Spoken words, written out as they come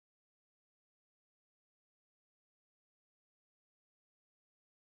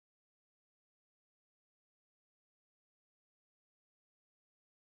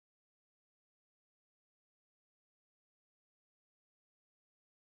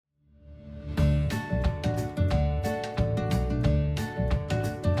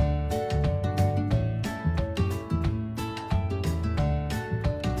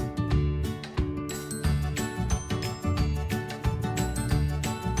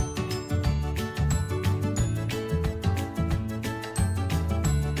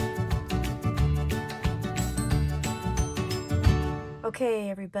Okay,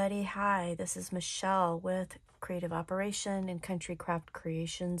 everybody. Hi, this is Michelle with Creative Operation and Country Craft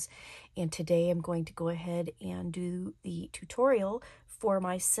Creations. And today I'm going to go ahead and do the tutorial for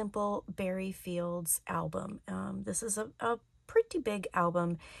my Simple Berry Fields album. This is a pretty big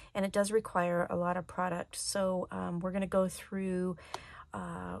album and it does require a lot of product. So we're going to go through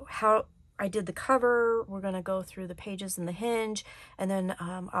how I did the cover. We're going to go through the pages in the hinge, and then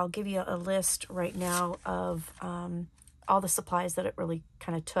I'll give you a list right now of all the supplies that it really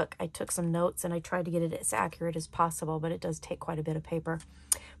kind of took. I took some notes and I tried to get it as accurate as possible, but it does take quite a bit of paper.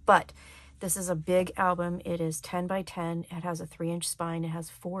 But this is a big album. It is 10 by 10. It has a 3-inch spine. It has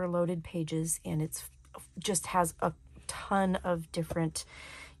 4 loaded pages, and it's just has a ton of different,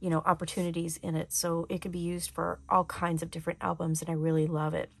 opportunities in it. So it could be used for all kinds of different albums, and I really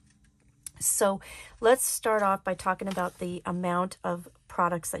love it. So let's start off by talking about the amount of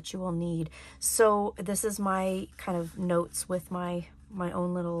products that you will need. So this is my kind of notes with my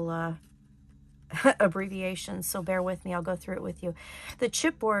own little abbreviations, so bear with me. I'll go through it with you. The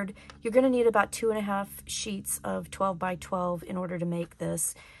chipboard, you're going to need about 2.5 sheets of 12 by 12 in order to make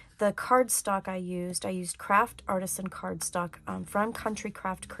this. The cardstock I used Craft Artisan cardstock from Country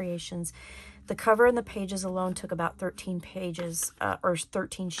Craft Creations. The cover and the pages alone took about 13 pages or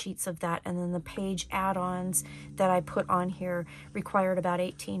 13 sheets of that, and then the page add-ons that I put on here required about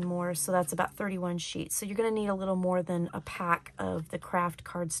 18 more, so that's about 31 sheets. So you're going to need a little more than a pack of the craft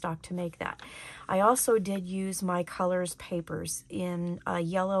cardstock to make that. I also did use My Colors papers in a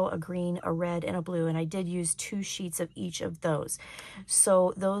yellow, a green, a red, and a blue, and I did use 2 sheets of each of those.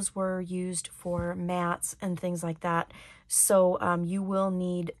 So those were used for mats and things like that. So you will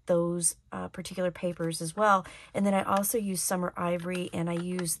need those particular papers as well. And then I also use Summer Ivory, and I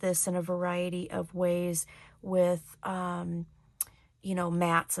use this in a variety of ways with,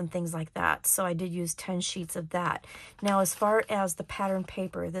 mats and things like that. So I did use 10 sheets of that. Now, as far as the pattern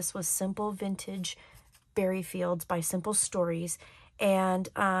paper, this was Simple Vintage Berry Fields by Simple Stories. And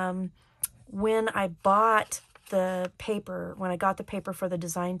when I bought the paper, when I got the paper for the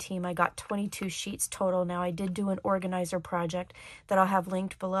design team, I got 22 sheets total. Now, I did do an organizer project that I'll have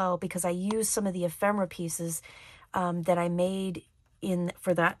linked below because I used some of the ephemera pieces that I made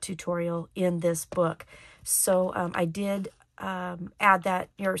for that tutorial in this book. So I did add that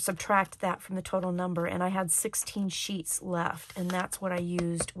or subtract that from the total number, and I had 16 sheets left, and that's what I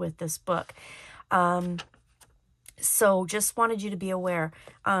used with this book. So just wanted you to be aware.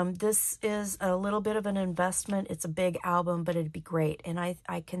 This is a little bit of an investment. It's a big album, but it'd be great. And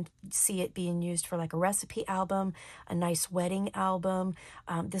I can see it being used for like a recipe album, a nice wedding album.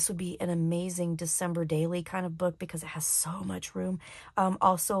 This would be an amazing December daily kind of book because it has so much room.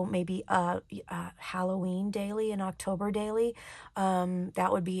 Also maybe a Halloween daily, an October daily. That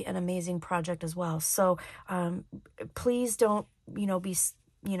would be an amazing project as well. So please don't, be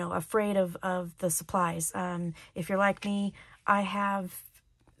afraid of the supplies. If you're like me, I have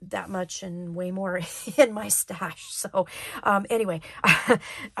that much and way more in my stash. So anyway,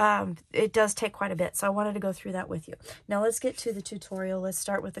 it does take quite a bit. So I wanted to go through that with you. Now let's get to the tutorial. Let's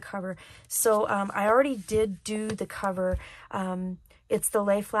start with the cover. So I already did do the cover. It's the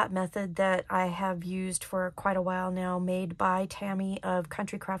lay flat method that I have used for quite a while now, made by Tammy of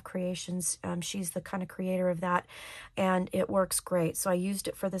Country Craft Creations. She's the kind of creator of that, and it works great. So I used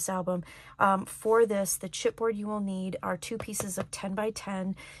it for this album. For this, the chipboard you will need are 2 pieces of 10 by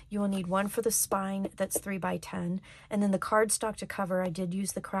 10. You will need 1 for the spine that's 3 by 10. And then the cardstock to cover, I did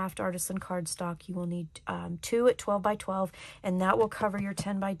use the Craft Artisan cardstock. You will need 2 at 12 by 12, and that will cover your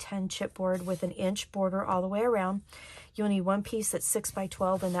 10 by 10 chipboard with an inch border all the way around. You'll need 1 piece that's 6 by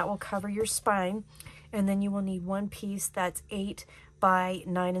 12, and that will cover your spine. And then you will need 1 piece that's 8 by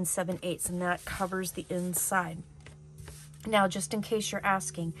 9 7/8, and that covers the inside. Now, just in case you're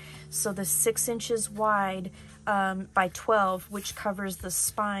asking, so the 6 inches wide by 12, which covers the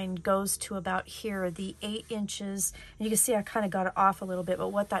spine, goes to about here. The 8 inches, and you can see I kind of got it off a little bit, but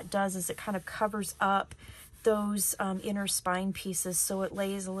what that does is it kind of covers up those inner spine pieces, so it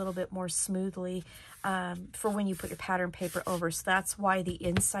lays a little bit more smoothly for when you put your pattern paper over. So that's why the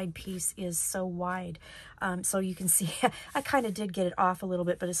inside piece is so wide. So you can see I kind of did get it off a little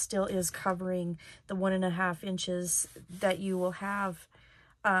bit, but it still is covering the 1.5 inches that you will have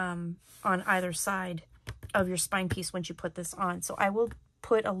on either side of your spine piece once you put this on. So I will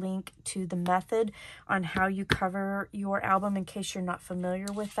put a link to the method on how you cover your album in case you're not familiar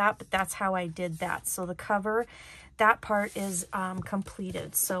with that, but that's how I did that. So the cover, that part is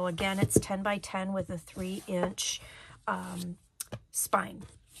completed. So again, it's 10 by 10 with a 3-inch spine.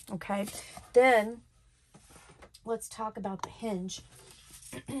 Okay, then let's talk about the hinge.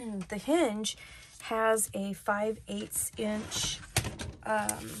 The hinge has a 5/8 inch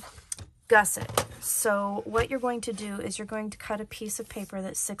gusset. So what you're going to do is you're going to cut a piece of paper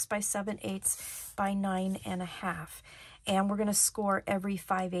that's 6 by 7/8 by 9 1/2. And we're going to score every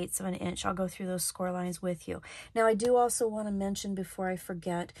 5/8 of an inch. I'll go through those score lines with you. Now, I do also want to mention before I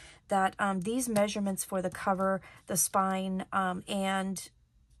forget that these measurements for the cover, the spine, and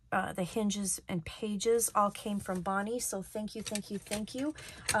the hinges and pages all came from Bonnie. So thank you, thank you, thank you.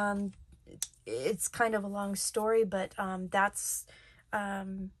 It's kind of a long story, but I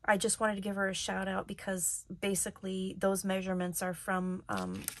just wanted to give her a shout out because basically those measurements are from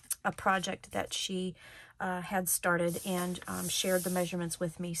a project that she had started and shared the measurements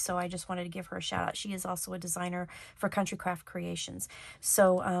with me. So I just wanted to give her a shout out. She is also a designer for Country Craft Creations.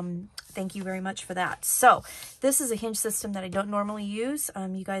 So thank you very much for that. So this is a hinge system that I don't normally use.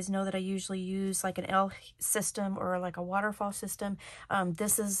 You guys know that I usually use like an L system or like a waterfall system.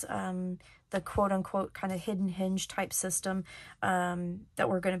 This is the quote-unquote kind of hidden hinge type system that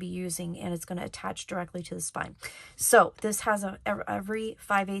we're going to be using, and it's going to attach directly to the spine. So this has every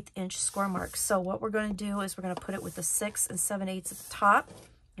 5/8 inch score mark. So what we're going to do is we're going to put it with the 6 7/8 at the top,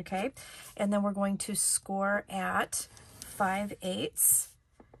 okay? And then we're going to score at 5/8,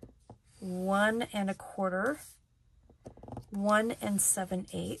 1 1/4, 1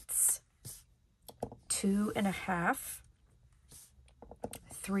 7/8, 2 1/2,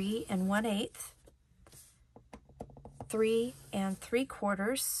 3 1/8, 3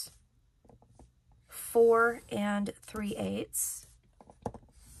 3/4, 4 3/8,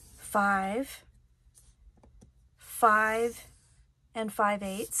 5, 5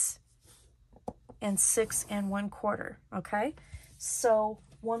 5/8, and 6 1/4. Okay, so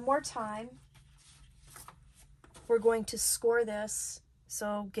one more time, we're going to score this.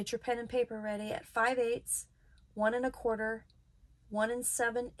 So get your pen and paper ready at 5/8, 1 1/4, 1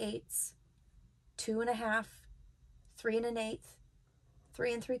 7/8, 2 1/2, 3 1/8,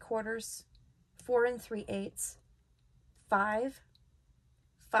 3 3/4, 4 3/8, 5,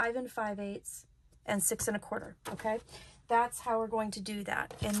 5 5/8, and 6 1/4. Okay, that's how we're going to do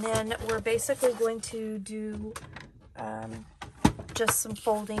that. And then we're basically going to do just some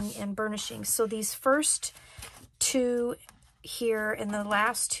folding and burnishing. So these first two here and the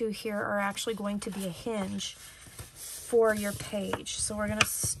last two here are actually going to be a hinge for your page. So we're going to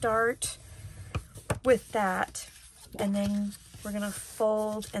start with that, and then we're going to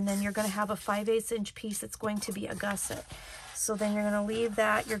fold, and then you're going to have a 5/8 inch piece that's going to be a gusset. So then you're going to leave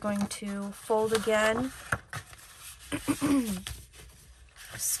that, you're going to fold again.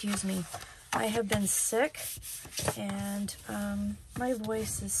 Excuse me, I have been sick and my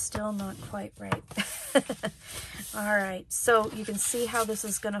voice is still not quite right. All right, so you can see how this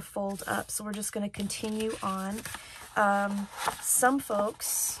is going to fold up. So we're just going to continue on. Some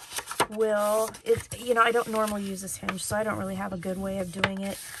folks will, you know, I don't normally use this hinge, so I don't really have a good way of doing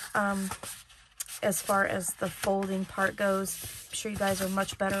it. As far as the folding part goes, I'm sure you guys are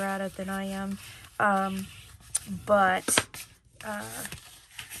much better at it than I am.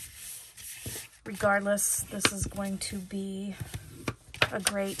 Regardless, this is going to be a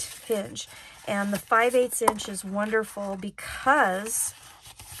great hinge. And the 5/8 inch is wonderful because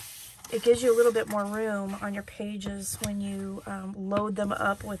it gives you a little bit more room on your pages when you load them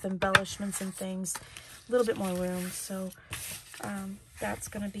up with embellishments and things. A little bit more room, so that's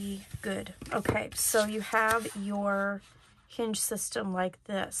going to be good. Okay, so you have your hinge system like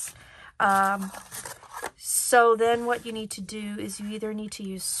this. So then what you need to do is you either need to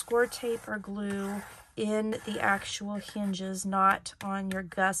use score tape or glue in the actual hinges, not on your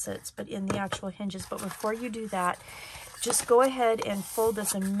gussets, but in the actual hinges. But before you do that, just go ahead and fold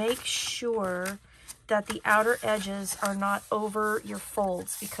this and make sure that the outer edges are not over your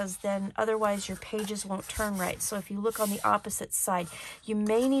folds, because then otherwise your pages won't turn right. So if you look on the opposite side, you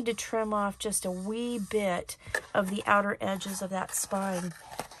may need to trim off just a wee bit of the outer edges of that spine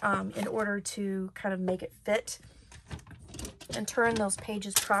in order to kind of make it fit and turn those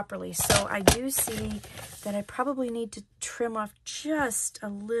pages properly. So I do see that I probably need to trim off just a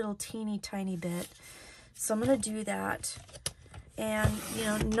little teeny tiny bit. So I'm going to do that. And, you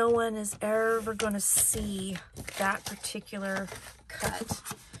know, no one is ever going to see that particular cut.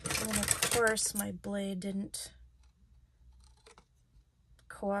 And of course, my blade didn't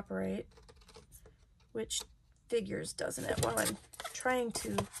cooperate, which figures, doesn't it, while I'm trying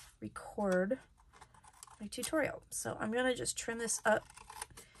to record my tutorial. So I'm going to just trim this up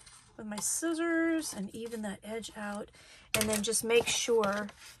with my scissors and even that edge out. And then just make sure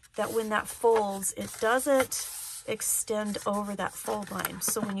that when that folds, it doesn't extend over that fold line.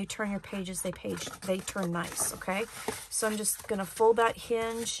 So when you turn your pages, they turn nice, okay? So I'm just going to fold that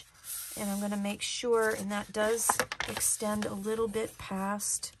hinge And I'm going to make sure, and that does extend a little bit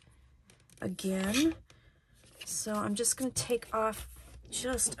past again. So I'm just going to take off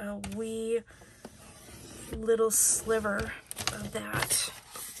just a wee little sliver of that.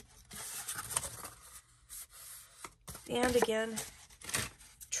 And again,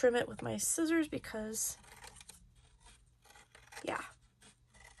 trim it with my scissors because, yeah.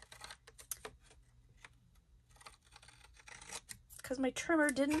 Because my trimmer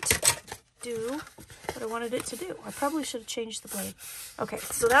didn't do what I wanted it to do. I probably should have changed the blade. Okay,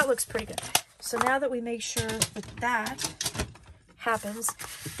 so that looks pretty good. So now that we make sure that that happens,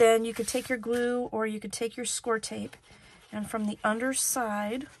 then you could take your glue or you could take your score tape, and from the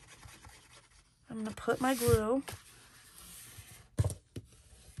underside, I'm going to put my glue.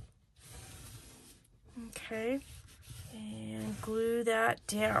 Okay, and glue that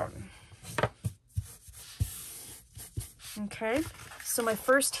down. Okay, so my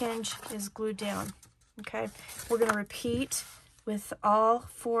first hinge is glued down. Okay, we're going to repeat with all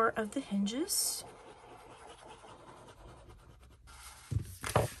 4 of the hinges.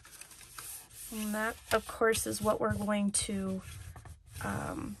 And that, of course, is what we're going to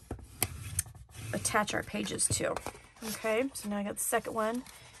attach our pages to. Okay, so now I got the second one,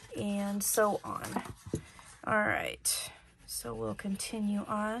 and so on. All right, so we'll continue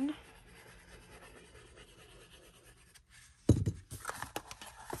on.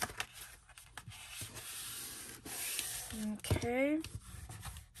 Okay.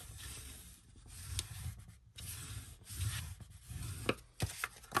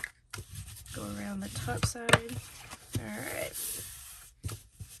 Go around the top side. All right.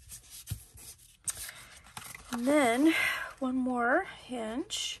 And then one more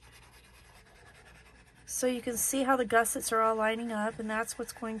hinge. So you can see how the gussets are all lining up, and that's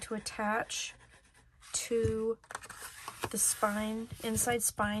what's going to attach to the spine, inside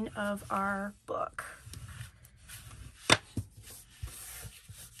spine of our book.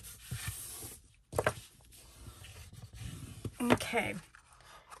 Okay,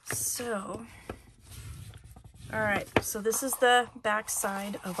 so, all right, so this is the back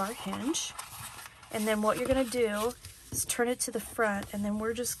side of our hinge. And then what you're gonna do is turn it to the front, and then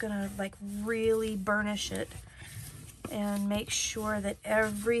we're just gonna like really burnish it and make sure that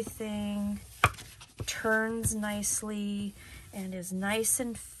everything turns nicely and is nice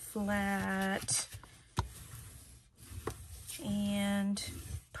and flat and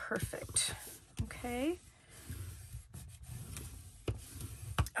perfect. Okay.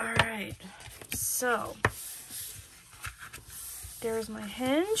 All right, so there's my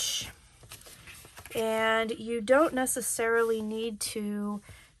hinge, and you don't necessarily need to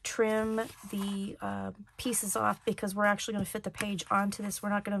trim the pieces off because we're actually going to fit the page onto this. We're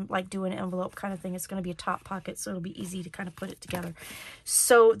not going to like do an envelope kind of thing. It's going to be a top pocket, so it'll be easy to kind of put it together.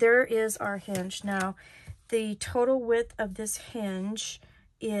 So there is our hinge. Now, the total width of this hinge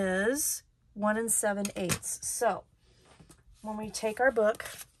is 1 7/8. So when we take our book,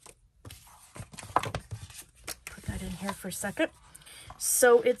 put that in here for a second.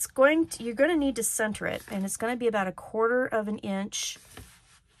 So it's going to, you're going to need to center it, and it's going to be about 1/4 of an inch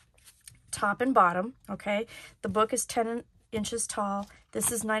top and bottom. Okay, the book is 10 inches tall.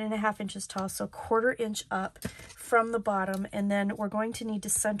 This is 9.5 inches tall, so 1/4 inch up from the bottom, and then we're going to need to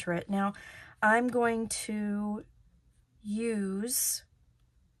center it. Now, I'm going to use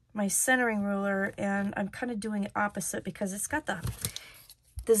my centering ruler, and I'm kind of doing it opposite because it's got the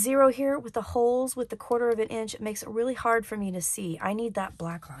zero here with the holes with the 1/4 of an inch. It makes it really hard for me to see. I need that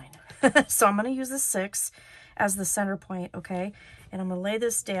black line. So I'm going to use the 6 as the center point, okay? And I'm going to lay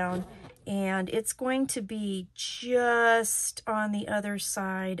this down, and it's going to be just on the other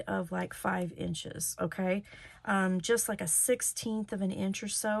side of like 5 inches, okay? Just like a 1/16 of an inch or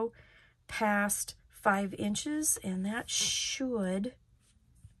so past 5 inches, and that should,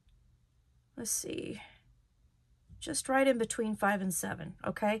 let's see, just right in between 5 and 7,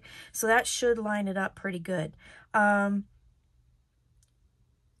 okay? So that should line it up pretty good.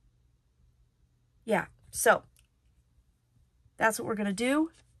 Yeah, so that's what we're gonna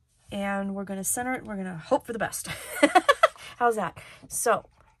do, and we're gonna center it. We're gonna hope for the best. How's that? So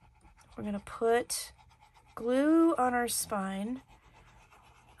we're gonna put glue on our spine.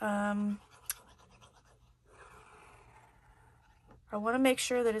 I want to make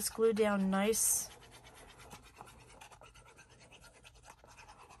sure that it's glued down nice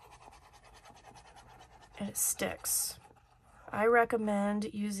and it sticks. I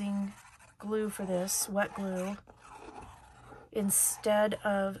recommend using glue for this, wet glue, instead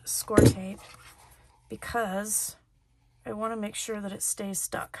of score tape because I want to make sure that it stays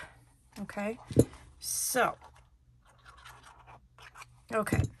stuck. Okay, so,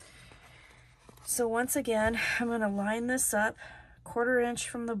 okay, So once again, I'm going to line this up 1/4 inch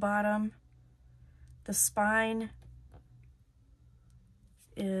from the bottom. The spine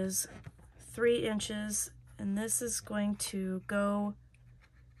is 3 inches, and this is going to go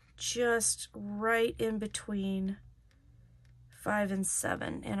just right in between 5 and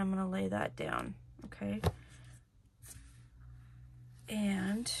 7, and I'm going to lay that down, okay?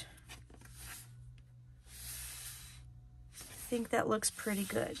 And I think that looks pretty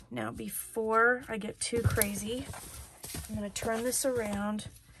good. Now, before I get too crazy, I'm going to turn this around,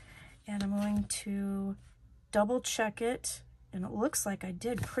 and I'm going to double check it, and it looks like I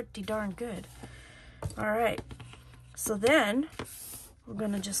did pretty darn good. All right, so then we're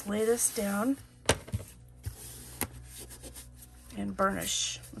going to just lay this down and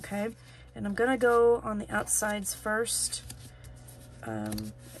burnish, okay? And I'm going to go on the outsides first.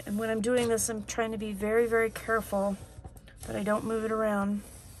 And when I'm doing this, I'm trying to be very, very careful that I don't move it around.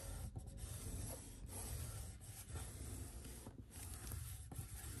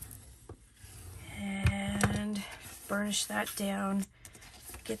 And burnish that down.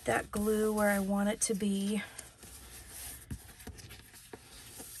 Get that glue where I want it to be.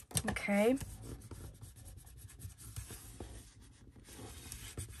 Okay.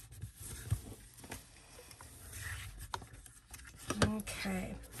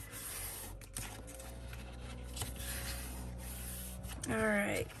 Okay. All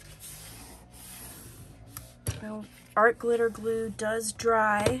right. Now, art glitter glue does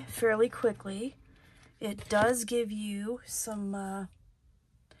dry fairly quickly. It does give you some,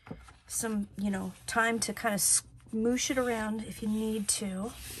 you know, time to kind of smoosh it around if you need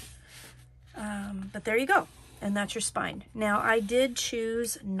to. But there you go. And that's your spine. Now, I did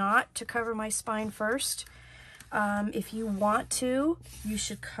choose not to cover my spine first. If you want to, you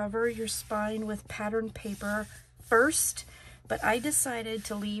should cover your spine with patterned paper first, but I decided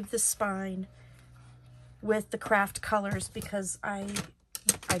to leave the spine with the craft colors because I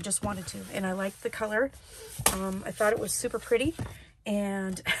just wanted to, and I liked the color. I thought it was super pretty,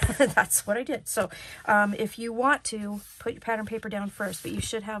 and that's what I did. So if you want to, put your pattern paper down first, but you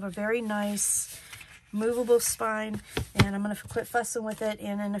should have a very nice movable spine, and I'm going to quit fussing with it,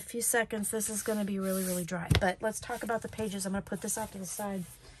 and in a few seconds this is going to be really, really dry. But let's talk about the pages. I'm going to put this off to the side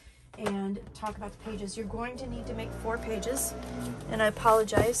and talk about the pages. You're going to need to make 4 pages, and I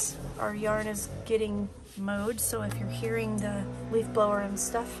apologize, our yarn is getting mowed, so if you're hearing the leaf blower and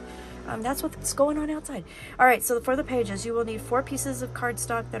stuff, that's what's going on outside. All right, so for the pages, you will need 4 pieces of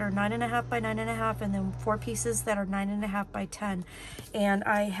cardstock that are 9.5 by 9.5, and then 4 pieces that are 9.5 by 10. And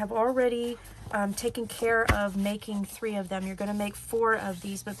I have already taken care of making 3 of them. You're going to make 4 of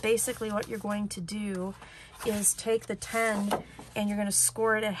these, but basically what you're going to do is take the 10 and you're going to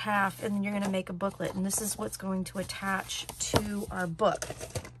score it at half, and then you're going to make a booklet, and this is what's going to attach to our book.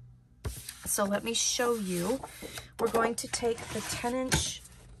 So let me show you. We're going to take the 10-inch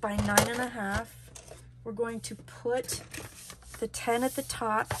by 9.5. We're going to put the 10 at the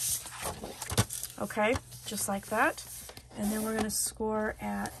top, okay, just like that, and then we're going to score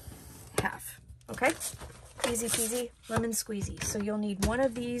at half, okay? Easy peasy, lemon squeezy. So you'll need 1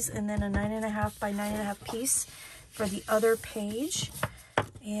 of these and then a 9.5 by 9.5 piece for the other page,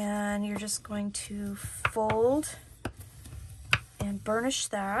 and you're just going to fold and burnish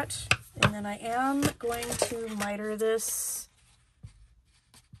that, and then I am going to miter this.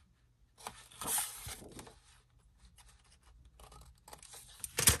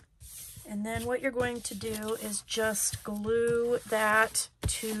 And then what you're going to do is just glue that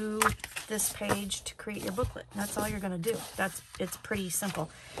to this page to create your booklet. And that's all you're going to do. It's pretty simple.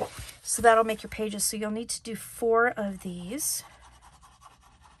 So that'll make your pages. So you'll need to do 4 of these.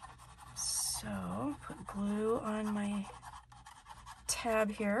 So put glue on my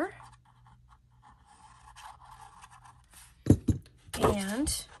tab here.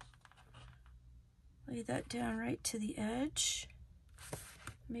 And lay that down right to the edge.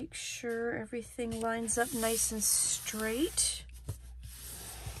 Make sure everything lines up nice and straight.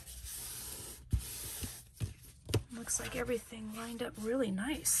 Looks like everything lined up really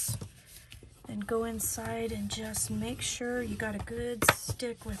nice. Then go inside and just make sure you got a good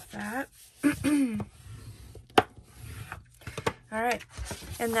stick with that. All right,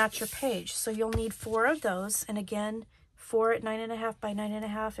 and that's your page. So you'll need 4 of those, and again, 4 at 9.5 by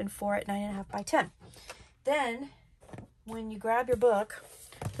 9.5 and 4 at 9.5 by 10. Then, when you grab your book,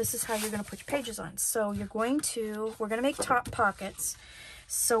 this is how you're going to put your pages on. So we're going to make top pockets.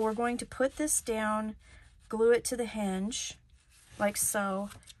 So we're going to put this down, glue it to the hinge, like so,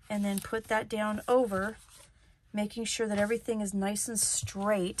 and then put that down over, making sure that everything is nice and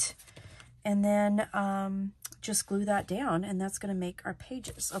straight. And then just glue that down, and that's going to make our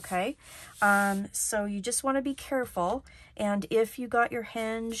pages, okay? So you just want to be careful, and if you got your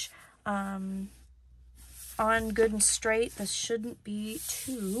hinge on good and straight, this shouldn't be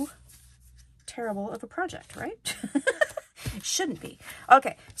too terrible of a project, right? It shouldn't be.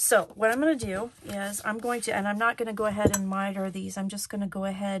 Okay, so what I'm going to do is I'm not going to go ahead and miter these. I'm just going to go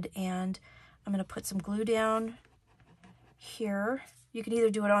ahead and I'm going to put some glue down here. You can either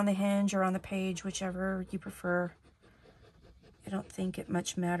do it on the hinge or on the page, whichever you prefer. I don't think it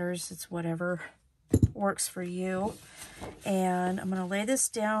much matters. It's whatever works for you. And I'm going to lay this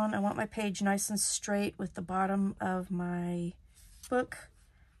down. I want my page nice and straight with the bottom of my book.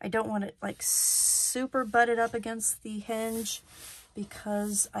 I don't want it like super butted up against the hinge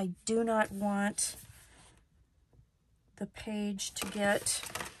because I do not want the page to get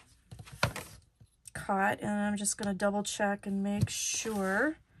caught. And I'm just going to double check and make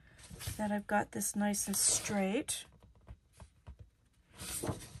sure that I've got this nice and straight.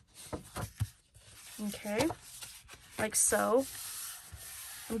 Okay, like so.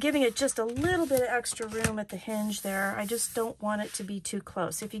 I'm giving it just a little bit of extra room at the hinge there. I just don't want it to be too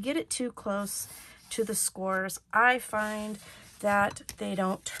close. If you get it too close to the scores, I find that they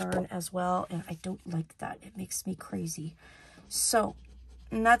don't turn as well, and I don't like that. It makes me crazy. So,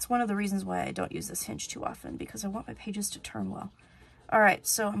 and that's one of the reasons why I don't use this hinge too often, because I want my pages to turn well. All right,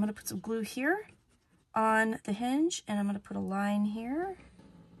 so I'm going to put some glue here on the hinge, and I'm going to put a line here.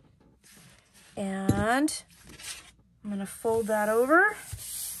 And I'm going to fold that over,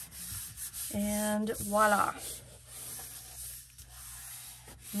 and voila.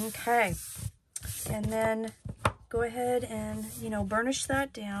 Okay, and then go ahead and, you know, burnish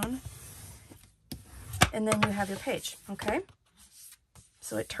that down, and then you have your page, okay?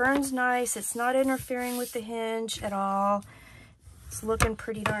 So it turns nice. It's not interfering with the hinge at all. It's looking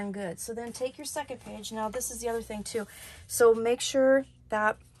pretty darn good. So then take your second page. Now this is the other thing too. So make sure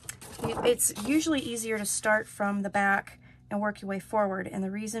that it's usually easier to start from the back and work your way forward. And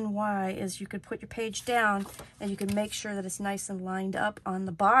the reason why is you could put your page down and you can make sure that it's nice and lined up on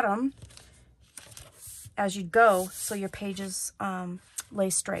the bottom as you go, so your pages lay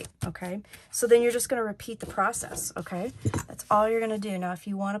straight, okay? So then you're just going to repeat the process, okay? That's all you're going to do. Now, if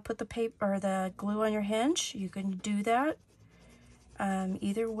you want to put the paper or the glue on your hinge, you can do that.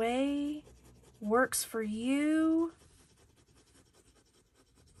 Either way works for you.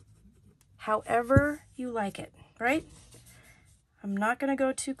 However you like it, right? I'm not going to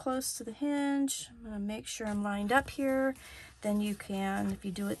go too close to the hinge. I'm going to make sure I'm lined up here. Then you can, if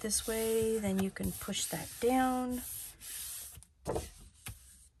you do it this way, then you can push that down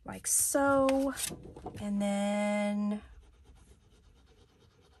like so. And then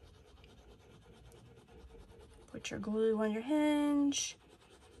put your glue on your hinge.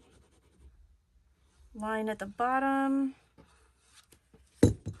 Line at the bottom.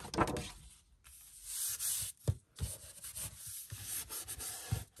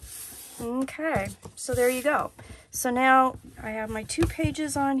 Okay, so there you go. So now I have my 2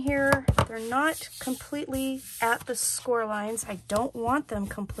 pages on here. They're not completely at the score lines. I don't want them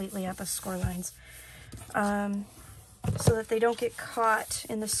completely at the score lines, so that they don't get caught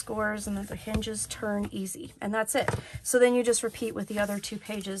in the scores and that the hinges turn easy. And that's it. So then you just repeat with the other 2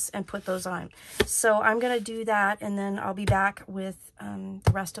 pages and put those on. So I'm going to do that, and then I'll be back with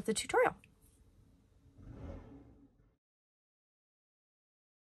the rest of the tutorial.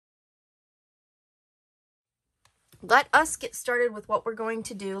 Let us get started with what we're going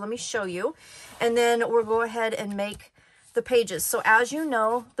to do. Let me show you, and then we'll go ahead and make the pages. So as you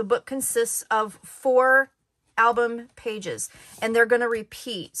know, the book consists of 4 album pages, and they're going to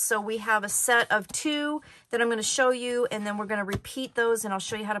repeat. So we have a set of 2 that I'm going to show you, and then we're going to repeat those, and I'll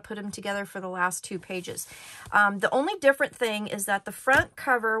show you how to put them together for the last 2 pages. The only different thing is that the front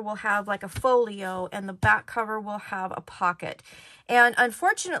cover will have like a folio, and the back cover will have a pocket. And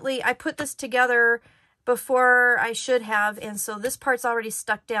unfortunately, I put this together before I should have, and so this part's already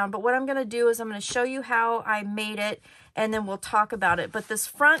stuck down. But what I'm going to do is I'm going to show you how I made it, and then we'll talk about it. But this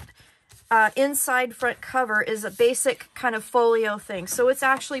front inside front cover is a basic kind of folio thing, so it's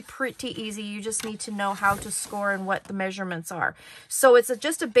actually pretty easy. You just need to know how to score and what the measurements are. So it's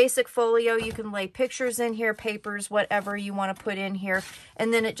just a basic folio. You can lay pictures in here, papers, whatever you want to put in here,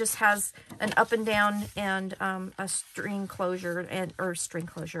 and then it just has an up and down and a string closure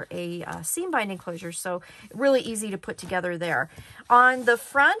a seam binding closure. So really easy to put together there. On the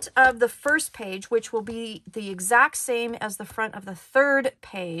front of the first page, which will be the exact same as the front of the third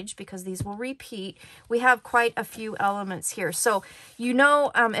page, because these these will repeat. We have quite a few elements here. So, you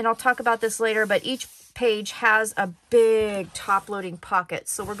know, and I'll talk about this later, but each page has a big top-loading pocket.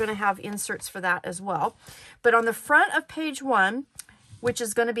 So we're going to have inserts for that as well. But on the front of page 1, which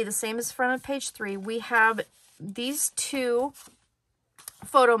is going to be the same as front of page 3, we have these 2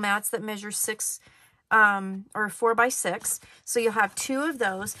 photo mats that measure 6 or 4 by 6. So you'll have 2 of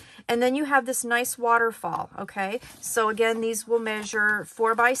those. And then you have this nice waterfall. Okay. So again, these will measure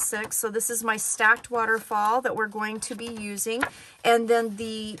 4 by 6. So this is my stacked waterfall that we're going to be using. And then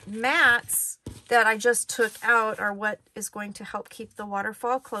the mats that I just took out are what is going to help keep the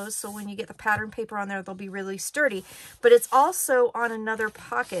waterfall closed. So when you get the pattern paper on there, they'll be really sturdy. But it's also on another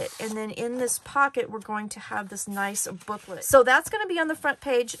pocket. And then in this pocket, we're going to have this nice booklet. So that's going to be on the front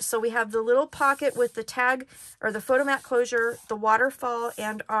page. So we have the little pocket with the tag or the photo mat closure, the waterfall,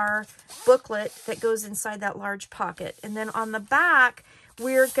 and our booklet that goes inside that large pocket. And then on the back,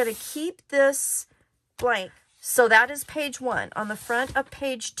 we're going to keep this blank. So that is page 1. On the front of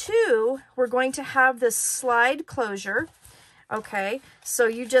page 2, we're going to have this slide closure. Okay, so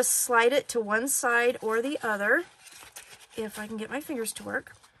you just slide it to one side or the other, if I can get my fingers to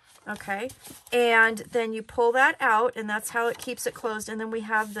work. Okay, and then you pull that out, and that's how it keeps it closed. And then we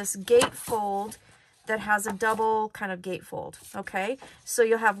have this gatefold that has a double kind of gatefold. Okay, so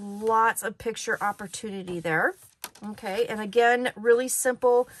you'll have lots of picture opportunity there. Okay, and again, really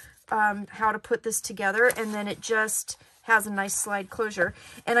simple how to put this together, and then it just has a nice slide closure.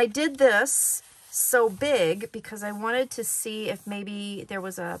 And I did this so big because I wanted to see if maybe there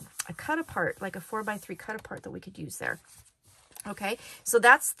was a cut apart, like a 4 by 3 cut apart that we could use there. Okay, so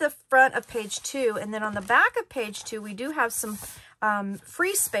that's the front of page 2, and then on the back of page 2, we do have some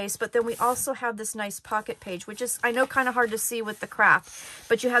free space, but then we also have this nice pocket page, which is, I know, kind of hard to see with the craft,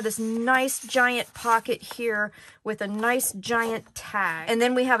 but you have this nice giant pocket here with a nice giant tag, and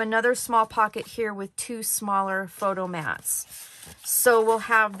then we have another small pocket here with 2 smaller photo mats. So we'll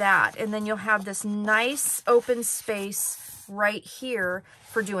have that, and then you'll have this nice open space right here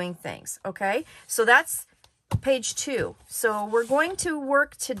for doing things. Okay, so that's page 2. So we're going to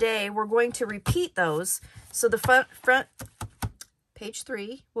work today, we're going to repeat those. So the front page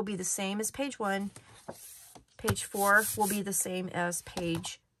 3 will be the same as page 1. Page 4 will be the same as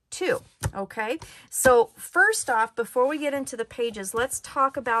page 2. Okay, so first off, before we get into the pages, let's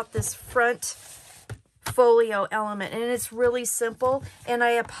talk about this front folio element, and it's really simple, and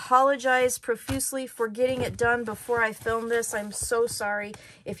I apologize profusely for getting it done before I filmed this. I'm so sorry.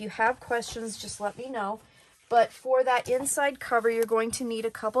 If you have questions, just let me know. But for that inside cover, you're going to need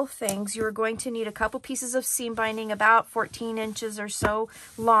a couple things. You're going to need a couple pieces of seam binding, about 14 inches or so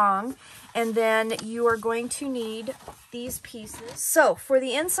long. And then you are going to need these pieces. So for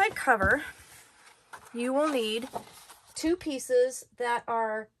the inside cover, you will need 2 pieces that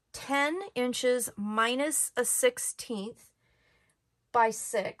are 10 inches minus a 1/16 by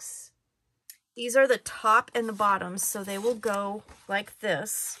 6. These are the top and the bottom, so they will go like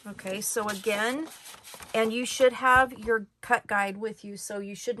this. Okay, so again, and you should have your cut guide with you, so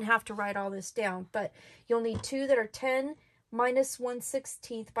you shouldn't have to write all this down, but you'll need 2 that are 10 minus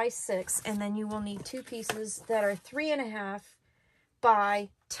 1/16 by 6, and then you will need 2 pieces that are 3.5 by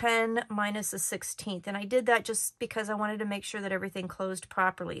 10 minus a 1/16. And I did that just because I wanted to make sure that everything closed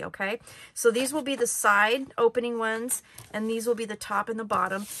properly. Okay, so these will be the side opening ones, and these will be the top and the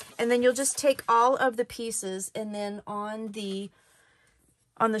bottom. And then you'll just take all of the pieces, and then on the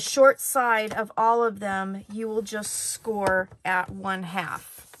short side of all of them, you will just score at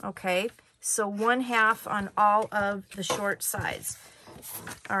 1/2. Okay, so 1/2 on all of the short sides.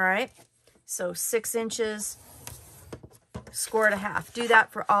 All right, so 6 inches, score at 1/2. Do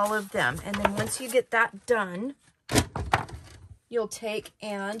that for all of them. And then once you get that done, you'll take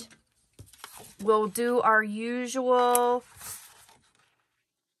and we'll do our usual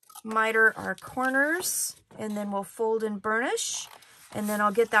miter our corners, and then we'll fold and burnish, and then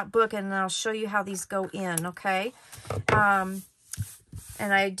I'll get that book and I'll show you how these go in. Okay, and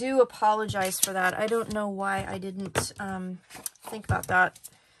I do apologize for that. I don't know why I didn't think about that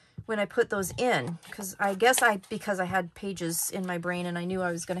when I put those in, because I guess because I had pages in my brain and I knew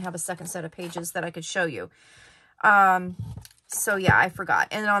I was going to have a second set of pages that I could show you. So yeah, I forgot.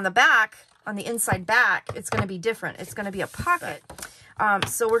 And on the back, on the inside back, it's going to be different. It's going to be a pocket.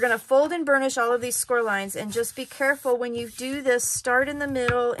 So we're going to fold and burnish all of these score lines, and just be careful when you do this. Start in the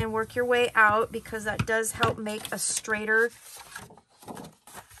middle and work your way out, because that does help make a straighter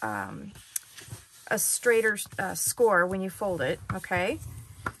score when you fold it. Okay.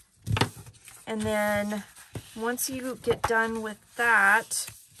 And then once you get done with that,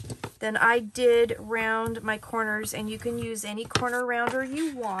 then I did round my corners, and you can use any corner rounder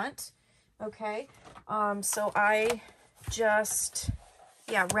you want. Okay. So I just,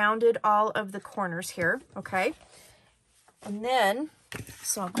 yeah, rounded all of the corners here. Okay. And then,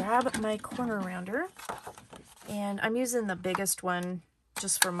 so I'll grab my corner rounder, and I'm using the biggest one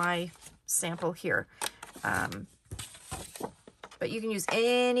just for my sample here. But you can use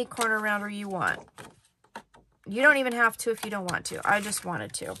any corner rounder you want. You don't even have to if you don't want to. I just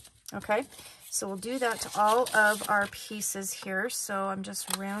wanted to. Okay. So we'll do that to all of our pieces here. So I'm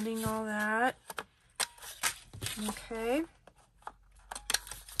just rounding all that. Okay.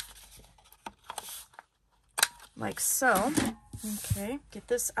 Like so. Okay, get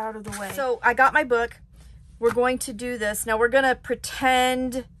this out of the way. So I got my book. We're going to do this. Now we're going to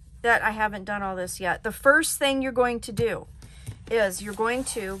pretend that I haven't done all this yet. The first thing you're going to do is you're going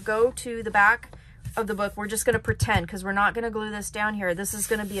to go to the back of the book. We're just going to pretend, because we're not going to glue this down here. This is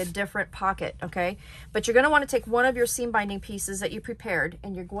going to be a different pocket, okay? But you're going to want to take one of your seam binding pieces that you prepared,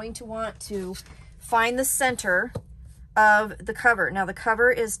 and you're going to want to find the center of the cover. Now the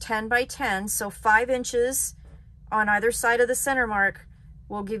cover is 10 by 10, so 5 inches on either side of the center mark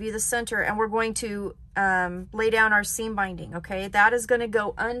will give you the center, and we're going to lay down our seam binding, okay? That is going to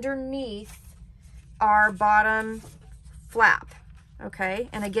go underneath our bottom flap, okay?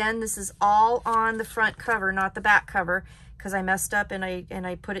 And again, this is all on the front cover, not the back cover, because I messed up and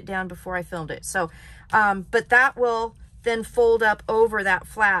I put it down before I filmed it. So, but that will then fold up over that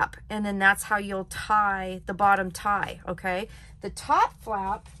flap, and then that's how you'll tie the bottom tie, okay? The top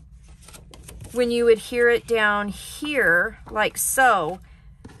flap, when you adhere it down here, like so,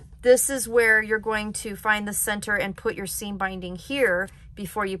 this is where you're going to find the center and put your seam binding here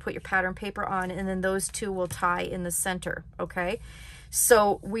before you put your pattern paper on, and then those two will tie in the center, okay?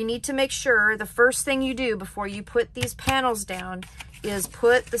 So we need to make sure the first thing you do before you put these panels down is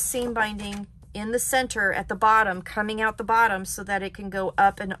put the seam binding in the center at the bottom, coming out the bottom, so that it can go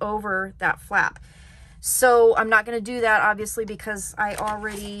up and over that flap. So I'm not going to do that, obviously, because I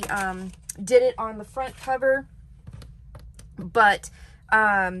already did it on the front cover, but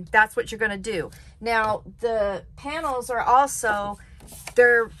that's what you're going to do. Now the panels are also,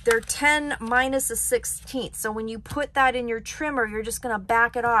 they're 10 minus a 16th. So when you put that in your trimmer, you're just going to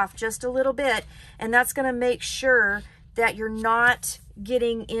back it off just a little bit, and that's going to make sure that you're not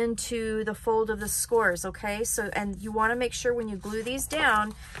getting into the fold of the scores, okay? So, and you want to make sure when you glue these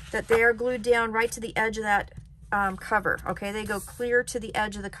down that they are glued down right to the edge of that cover, okay? They go clear to the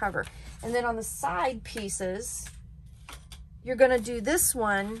edge of the cover. And then on the side pieces, you're going to do this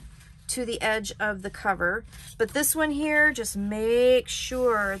one to the edge of the cover, but this one here, just make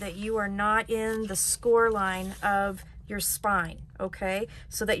sure that you are not in the score line of your spine, okay?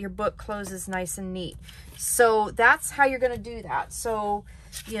 So that your book closes nice and neat. So that's how you're going to do that. So,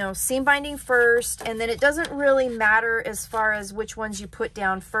 you know, seam binding first, and then it doesn't really matter as far as which ones you put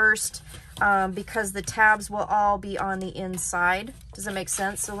down first, because the tabs will all be on the inside. Does that make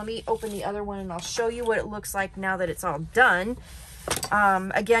sense? So let me open the other one and I'll show you what it looks like now that it's all done.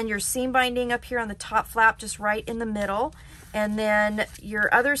 Again, your seam binding up here on the top flap, just right in the middle, and then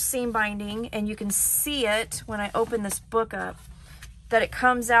your other seam binding, and you can see it when I open this book up, that it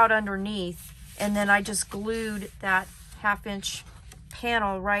comes out underneath, and then I just glued that 1/2 inch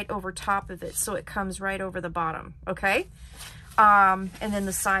panel right over top of it, so it comes right over the bottom, okay? And then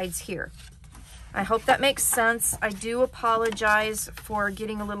the sides here. I hope that makes sense. I do apologize for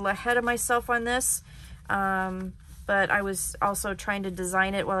getting a little ahead of myself on this, but I was also trying to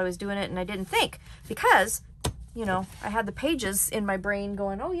design it while I was doing it, and I didn't think, because, you know, I had the pages in my brain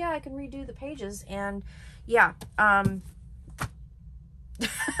going, oh yeah, I can redo the pages, and yeah, I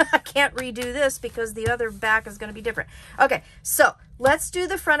can't redo this because the other back is going to be different. Okay, so let's do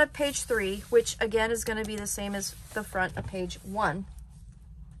the front of page 3, which again is going to be the same as the front of page 1.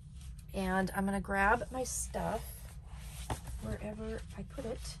 And I'm going to grab my stuff wherever I put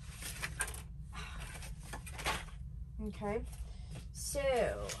it. Okay,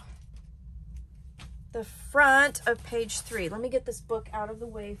 so the front of page 3. Let me get this book out of the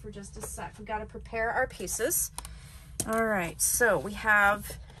way for just a sec. We've got to prepare our pieces. All right, so we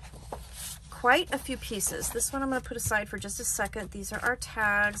have quite a few pieces. This one I'm going to put aside for just a second. These are our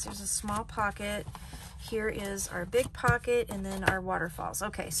tags. There's a small pocket. Here is our big pocket, and then our waterfalls.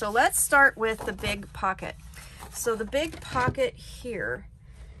 Okay, so let's start with the big pocket. So the big pocket here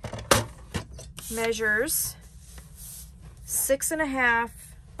measures 6.5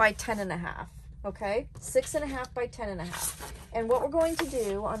 by 10.5. Okay, 6.5 by 10.5. And what we're going to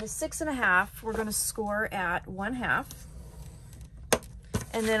do on the 6.5, we're going to score at 1/2.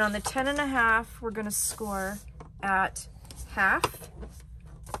 And then on the 10.5, we're going to score at 1/2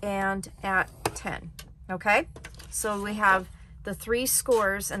 and at 10. Okay, so we have the 3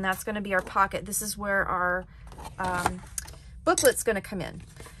 scores, and that's going to be our pocket. This is where our booklet's going to come in.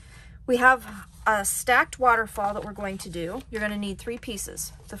 We have a stacked waterfall that we're going to do. You're going to need 3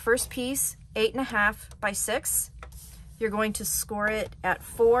 pieces. The first piece, 8.5 by 6. You're going to score it at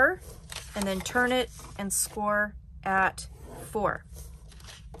 4, and then turn it and score at 4.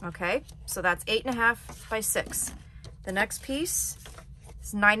 Okay, so that's 8.5 by 6. The next piece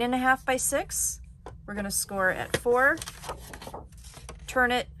is 9.5 by 6. We're going to score at 4,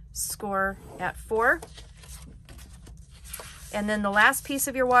 turn it, score at 4. And then the last piece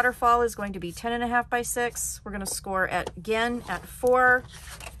of your waterfall is going to be 10.5 by 6. We're going to score again at 4,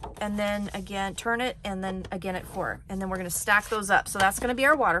 and then again turn it, and then again at 4. And then we're going to stack those up. So that's going to be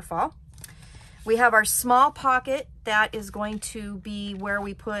our waterfall. We have our small pocket. That is going to be where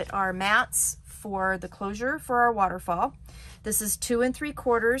we put our mats for the closure for our waterfall. This is 2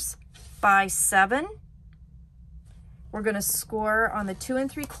 3/4 by 7. We're going to score on the 2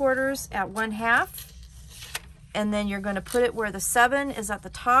 3/4 at 1/2. And then you're going to put it where the 7 is at the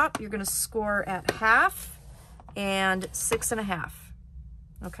top. You're going to score at 1/2 and 6.5.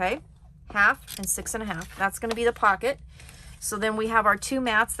 Okay, 1/2 and 6.5. That's going to be the pocket. So then we have our 2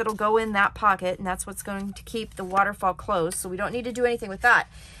 mats that'll go in that pocket, and that's what's going to keep the waterfall closed. So we don't need to do anything with that.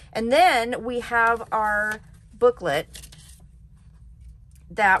 And then we have our booklet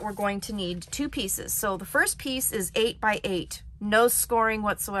that we're going to need 2 pieces. So the first piece is 8 by 8, no scoring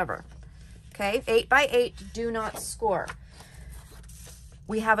whatsoever. Okay, 8 by 8, do not score.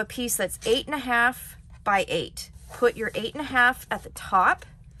 We have a piece that's 8.5 by 8. Put your 8.5 at the top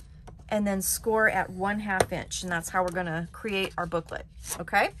and then score at 1/2 inch. And that's how we're gonna create our booklet,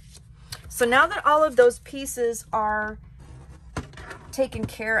 okay? So now that all of those pieces are taken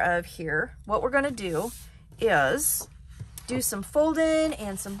care of here, what we're gonna do is do some folding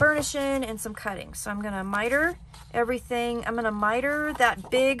and some burnishing and some cutting. So I'm gonna miter everything. I'm gonna miter that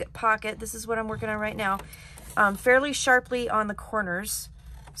big pocket. This is what I'm working on right now, fairly sharply on the corners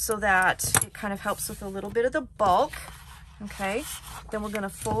so that it kind of helps with a little bit of the bulk. Okay, then we're gonna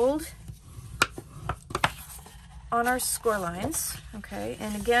fold on our score lines. Okay,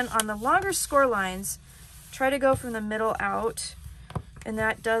 and again, on the longer score lines, try to go from the middle out, and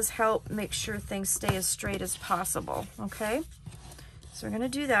that does help make sure things stay as straight as possible. Okay, so we're gonna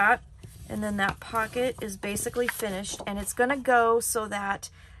do that. And then that pocket is basically finished, and it's gonna go so that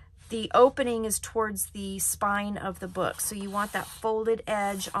the opening is towards the spine of the book. So you want that folded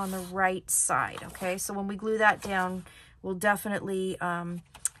edge on the right side, okay? So when we glue that down, we'll definitely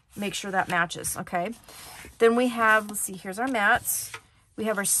make sure that matches, okay? Then we have, let's see, here's our mats. We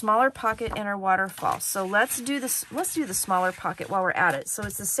have our smaller pocket and our waterfall. So let's do this, let's do the smaller pocket while we're at it. So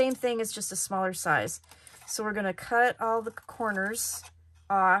it's the same thing, it's just a smaller size. So we're gonna cut all the corners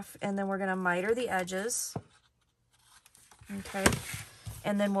off, and then we're going to miter the edges. Okay,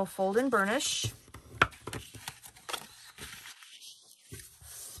 and then we'll fold and burnish.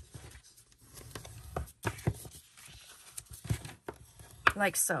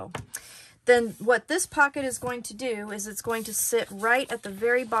 Like so. Then what this pocket is going to do is it's going to sit right at the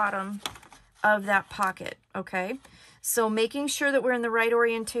very bottom of that pocket, okay? So making sure that we're in the right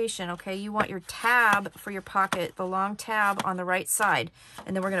orientation, okay? You want your tab for your pocket, the long tab on the right side,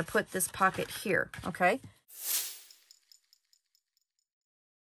 and then we're going to put this pocket here, okay?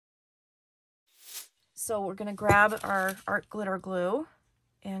 So we're going to grab our art glitter glue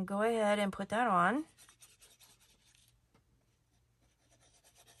and go ahead and put that on.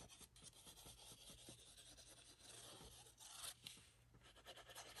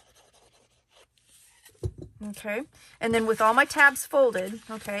 Okay, and then with all my tabs folded,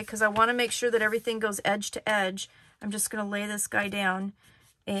 okay, because I want to make sure that everything goes edge to edge, I'm just going to lay this guy down,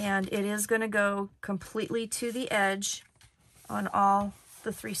 and it is going to go completely to the edge on all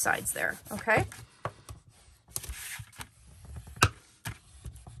the 3 sides there, okay?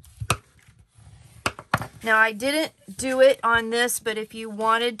 Now, I didn't do it on this, but if you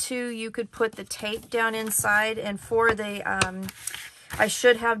wanted to, you could put the tape down inside, and for the I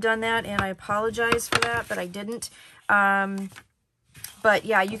should have done that, and I apologize for that, but I didn't. But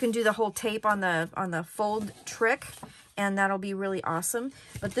yeah, you can do the whole tape on the fold trick, and that'll be really awesome.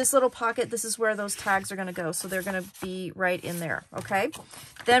 But this little pocket, this is where those tags are going to go, so they're going to be right in there, okay?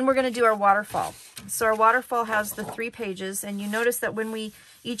 Then we're going to do our waterfall. So our waterfall has the 3 pages, and you notice that when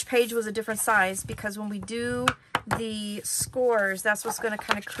each page was a different size, because when we do the scores, that's what's going to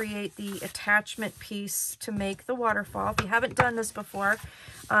kind of create the attachment piece to make the waterfall. If you haven't done this before,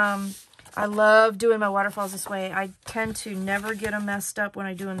 I love doing my waterfalls this way. I tend to never get them messed up when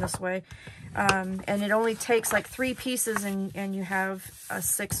I do them this way. And it only takes like 3 pieces, and you have a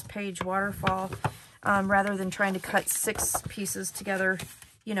 6-page waterfall. rather than trying to cut 6 pieces together,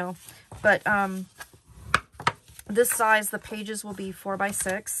 you know. But this size, the pages will be 4 by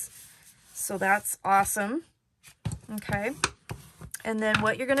 6. So that's awesome. Okay. And then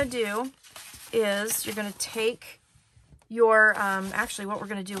what you're going to do is you're going to take your, actually what we're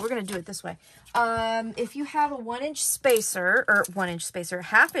going to do, we're going to do it this way. If you have a 1-inch spacer, or 1-inch spacer,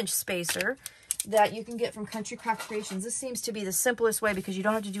 half-inch spacer that you can get from Country Craft Creations, this seems to be the simplest way because you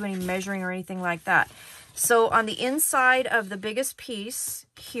don't have to do any measuring or anything like that. So on the inside of the biggest piece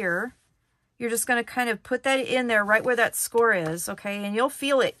here, you're just going to kind of put that in there right where that score is, okay? And you'll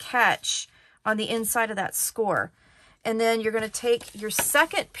feel it catch on the inside of that score. And then you're going to take your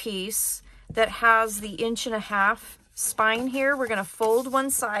second piece that has the 1.5 inch spine here. We're going to fold one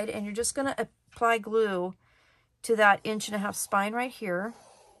side, and you're just going to apply glue to that 1.5 inch spine right here.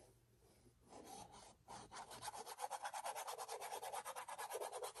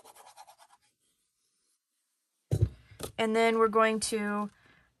 And then we're going to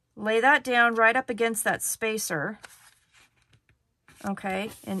lay that down right up against that spacer. Okay,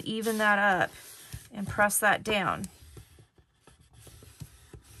 and even that up and press that down.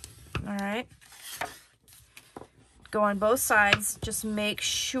 All right. Go on both sides. Just make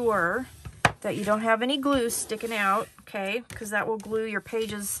sure that you don't have any glue sticking out, okay? Because that will glue your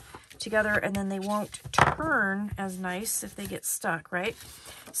pages together and then they won't turn as nice if they get stuck, right?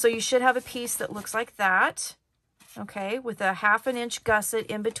 So you should have a piece that looks like that, okay, with a 1/2 inch gusset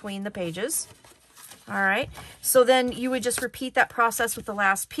in between the pages. All right, so then you would just repeat that process with the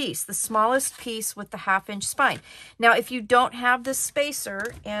last piece, the smallest piece with the 1/2 inch spine. Now, if you don't have this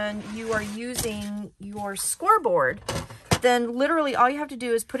spacer and you are using your scoreboard, then literally all you have to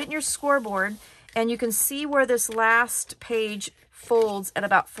do is put it in your scoreboard, and you can see where this last page folds at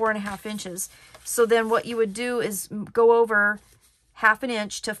about 4.5 inches. So then what you would do is go over 1/2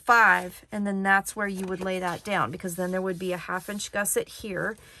 inch to 5, and then that's where you would lay that down, because then there would be a 1/2 inch gusset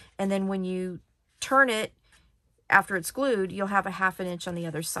here, and then when you turn it after it's glued, you'll have a 1/2 inch on the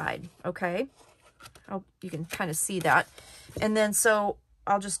other side, okay? Oh, you can kind of see that. And then so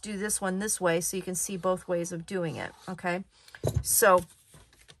I'll just do this one this way so you can see both ways of doing it, okay? So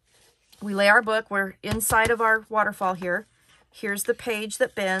we lay our book, we're inside of our waterfall here. Here's the page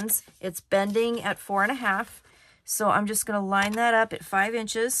that bends. It's bending at 4.5. So I'm just going to line that up at 5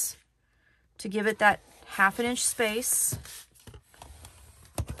 inches to give it that 1/2 inch space.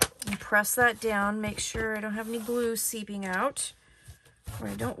 And press that down. Make sure I don't have any glue seeping out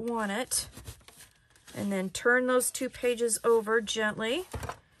where I don't want it. And then turn those 2 pages over gently.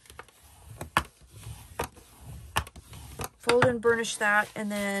 Fold and burnish that,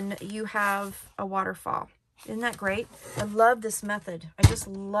 and then you have a waterfall. Isn't that great? I love this method. I just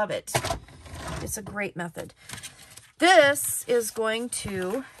love it. It's a great method. This is going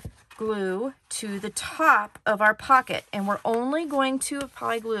to glue to the top of our pocket, and we're only going to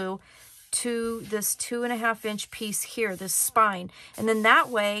apply glue to this 2.5 inch piece here, this spine. And then that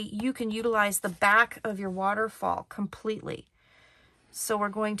way you can utilize the back of your waterfall completely. So we're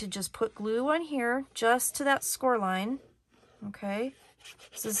going to just put glue on here just to that score line. Okay,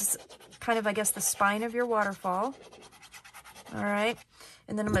 so this is kind of, I guess, the spine of your waterfall. All right,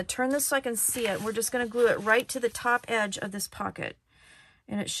 and then I'm going to turn this so I can see it. We're just going to glue it right to the top edge of this pocket.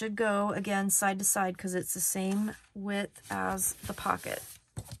 And it should go, again, side to side because it's the same width as the pocket.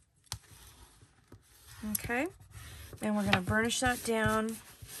 Okay, and we're going to burnish that down,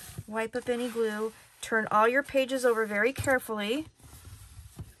 wipe up any glue, turn all your pages over very carefully,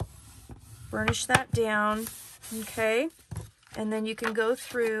 burnish that down, okay? And then you can go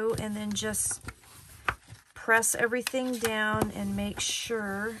through and then just press everything down and make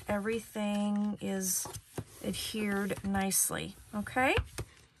sure everything is adhered nicely, okay?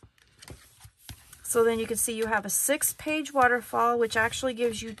 So then you can see you have a 6-page waterfall, which actually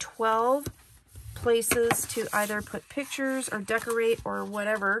gives you 12 places to either put pictures or decorate or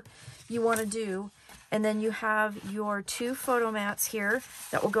whatever you want to do. And then you have your 2 photo mats here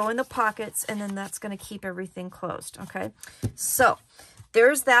that will go in the pockets, and then that's going to keep everything closed, okay? So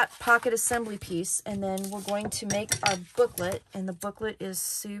there's that pocket assembly piece, and then we're going to make our booklet, and the booklet is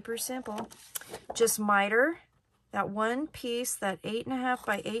super simple. Just miter that one piece, that 8.5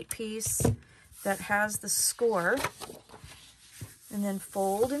 by 8 piece that has the score, and then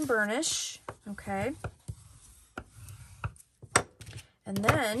fold and burnish, okay? And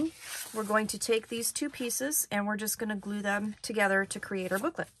then we're going to take these 2 pieces and we're just going to glue them together to create our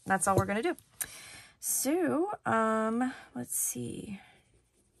booklet. That's all we're going to do. So, let's see.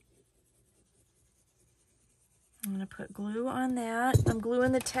 I'm going to put glue on that. I'm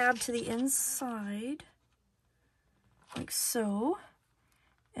gluing the tab to the inside, like so.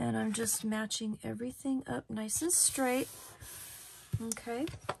 And I'm just matching everything up nice and straight. Okay.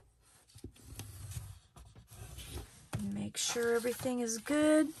 Make sure everything is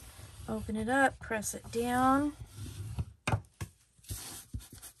good. Open it up, press it down.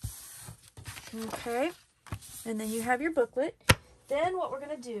 Okay. And then you have your booklet. Then what we're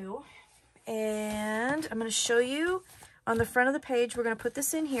going to do, and I'm going to show you on the front of the page, we're going to put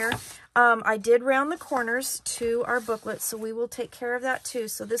this in here. I did round the corners to our booklet, so we will take care of that too.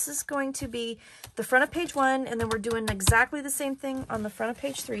 So this is going to be the front of page 1, and then we're doing exactly the same thing on the front of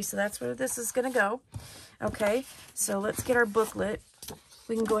page 3. So that's where this is going to go. Okay, so let's get our booklet.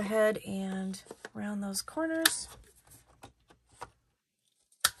 We can go ahead and round those corners.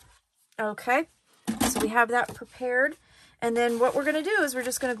 Okay, so we have that prepared. And then what we're going to do is we're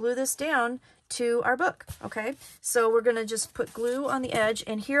just going to glue this down to our book. Okay, so we're going to just put glue on the edge.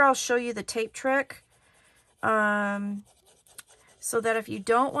 And here I'll show you the tape trick. So that if you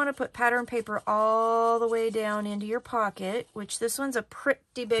don't want to put pattern paper all the way down into your pocket, which this one's a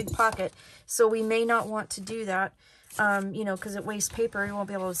pretty big pocket, so we may not want to do that, you know, because it wastes paper. You won't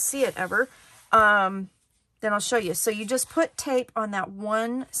be able to see it ever. Then I'll show you. So you just put tape on that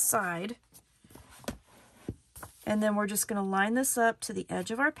one side. And then we're just going to line this up to the edge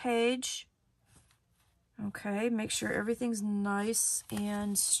of our page. Okay, make sure everything's nice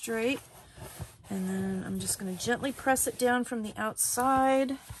and straight. And then I'm just going to gently press it down from the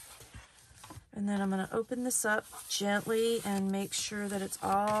outside. And then I'm going to open this up gently and make sure that it's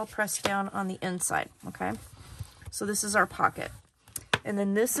all pressed down on the inside. Okay, so this is our pocket. And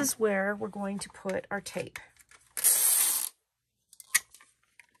then this is where we're going to put our tape.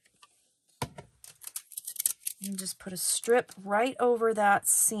 And just put a strip right over that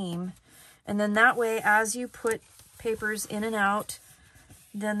seam. And then that way, as you put papers in and out,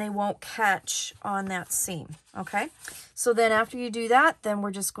 then they won't catch on that seam. Okay? So then after you do that, then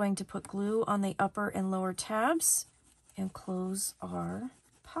we're just going to put glue on the upper and lower tabs and close our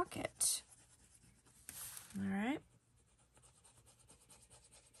pocket. All right.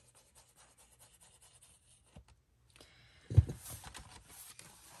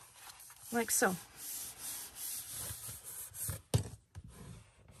 Like so.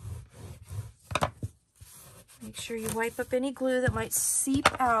 Make sure you wipe up any glue that might seep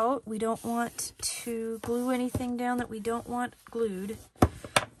out. We don't want to glue anything down that we don't want glued.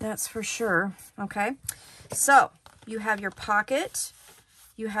 That's for sure. Okay. So you have your pocket,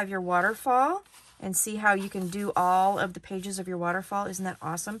 you have your waterfall, and see how you can do all of the pages of your waterfall. Isn't that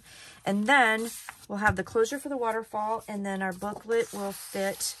awesome? And then we'll have the closure for the waterfall, and then our booklet will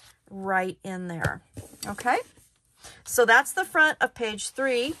fit right in there. Okay. So that's the front of page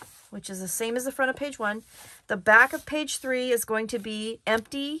 3, which is the same as the front of page 1. The back of page 3 is going to be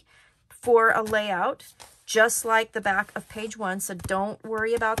empty for a layout, just like the back of page 1, so don't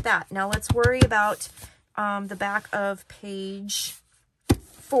worry about that. Now let's worry about the back of page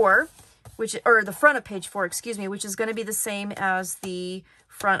 4, or the front of page 4, excuse me, which is going to be the same as the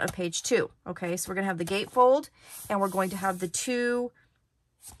front of page 2. Okay, so we're going to have the gatefold, and we're going to have the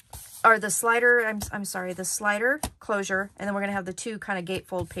the slider closure, and then we're going to have the 2 kind of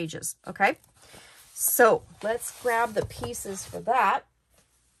gatefold pages. Okay, so let's grab the pieces for that.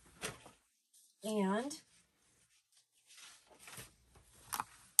 And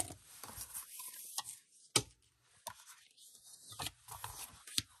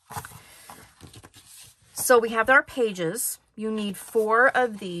so we have our pages. You need 4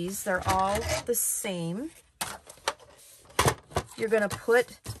 of these. They're all the same. You're going to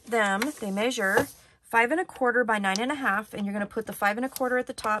put them, they measure 5 1/4 by 9 1/2, and you're going to put the 5 1/4 at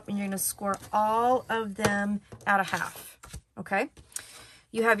the top, and you're going to score all of them at a half. Okay.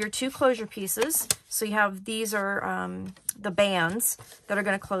 You have your 2 closure pieces. So you have, these are the bands that are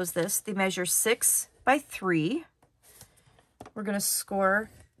going to close this. They measure 6 by 3. We're going to score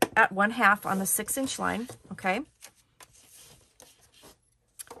at 1/2 on the 6-inch line. Okay.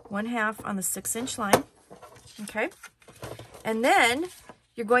 1/2 on the 6-inch line. Okay. And then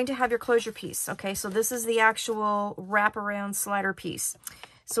you're going to have your closure piece. Okay, so this is the actual wraparound slider piece.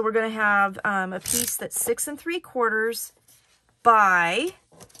 So we're going to have a piece that's 6 3/4 by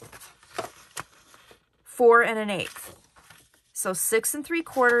 4 1/8. So 6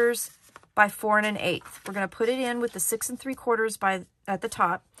 3/4 by 4 1/8. We're going to put it in with the 6 3/4 at the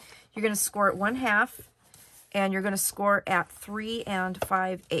top. You're going to score at 1/2, and you're going to score at 3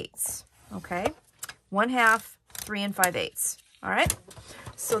 5/8. Okay, 1/2, 3 5/8. All right.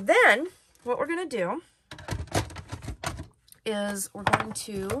 So then what we're going to do is we're going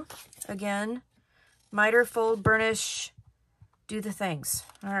to, again, miter, fold, burnish, do the things.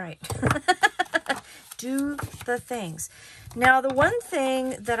 All right. do the things. Now, the one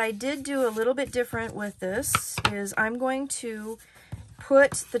thing that I did do a little bit different with this is I'm going to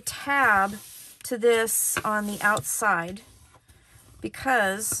put the tab to this on the outside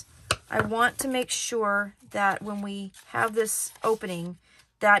because I want to make sure that when we have this opening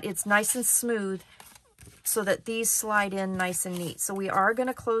that it's nice and smooth so that these slide in nice and neat. So we are going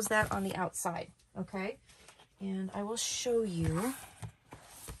to close that on the outside, okay? And I will show you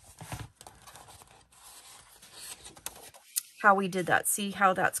how we did that. See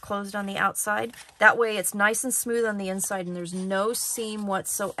how that's closed on the outside? That way it's nice and smooth on the inside and there's no seam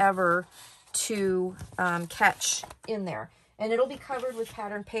whatsoever to catch in there. And it'll be covered with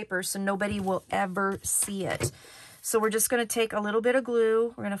pattern paper so nobody will ever see it. So we're just going to take a little bit of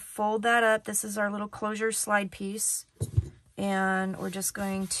glue. We're going to fold that up. This is our little closure slide piece. And we're just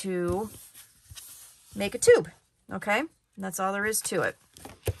going to make a tube, okay? And that's all there is to it.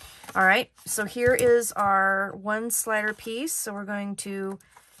 All right, so here is our one slider piece. So we're going to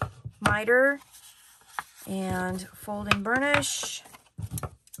miter and fold and burnish.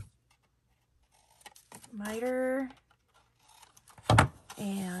 Miter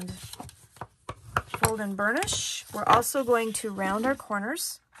and fold and burnish. We're also going to round our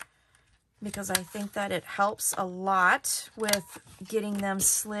corners because I think that it helps a lot with getting them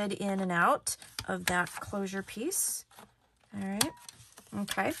slid in and out of that closure piece. All right,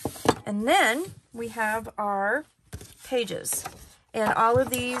 okay. And then we have our pages. And all of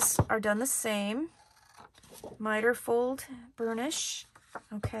these are done the same. Miter, fold, burnish,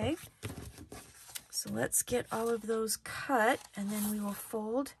 okay. So let's get all of those cut and then we will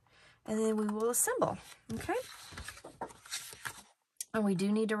fold and then we will assemble, okay? And we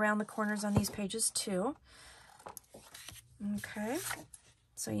do need to round the corners on these pages too. Okay,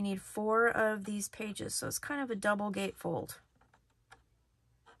 so you need 4 of these pages. So it's kind of a double gatefold.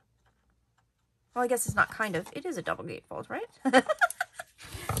 Well, I guess it's not kind of, it is a double gatefold, right?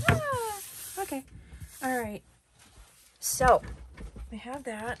 Okay, all right. So we have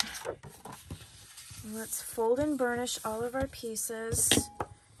that. Let's fold and burnish all of our pieces.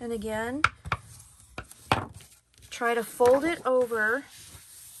 And again, try to fold it over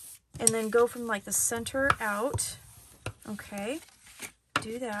and then go from like the center out. Okay,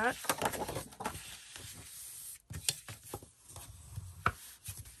 do that.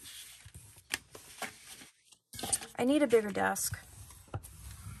 I need a bigger desk.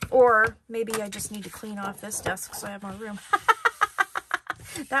 Or maybe I just need to clean off this desk so I have more room.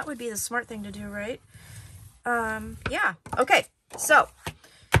 That would be the smart thing to do, right? Yeah, okay, so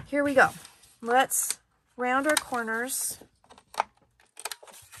here we go. Let's round our corners.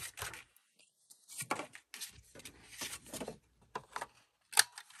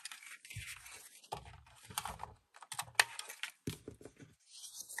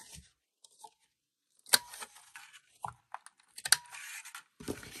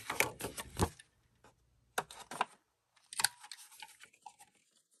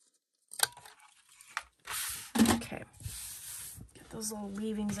 Okay, get those little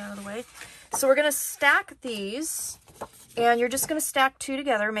leavings out of the way. So we're gonna stack these and you're just gonna stack 2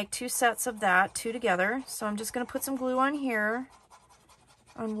 together, make 2 sets of that, 2 together. So I'm just gonna put some glue on here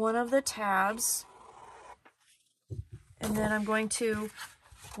on one of the tabs. And then I'm going to,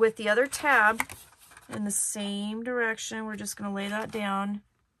 with the other tab in the same direction, we're just gonna lay that down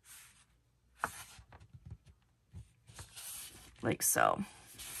like so.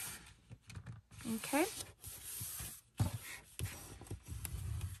 Okay.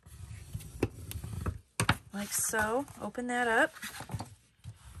 Like so. Open that up.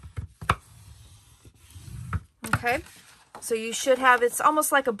 Okay. So you should have, it's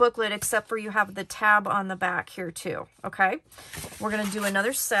almost like a booklet except for you have the tab on the back here too. Okay. We're going to do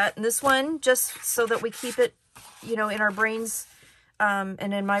another set. And this one, just so that we keep it, you know, in our brains,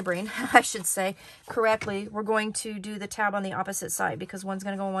 and in my brain, I should say, correctly, we're going to do the tab on the opposite side because one's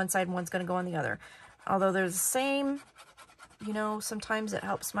going to go on one side and one's going to go on the other. Although they're the same, you know, sometimes it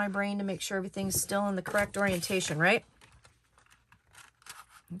helps my brain to make sure everything's still in the correct orientation, right?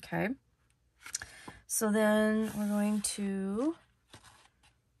 Okay. So then we're going to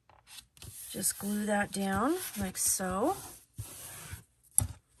just glue that down like so.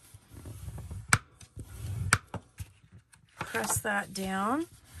 Press that down.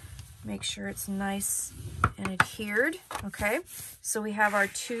 Make sure it's nice and adhered. Okay. So we have our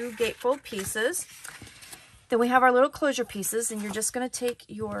 2 gatefold pieces. Then we have our little closure pieces, and you're just going to take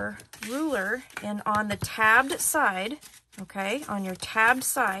your ruler and on the tabbed side, okay, on your tabbed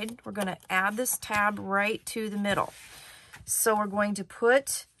side, we're going to add this tab right to the middle. So we're going to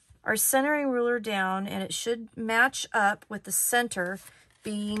put our centering ruler down, and it should match up with the center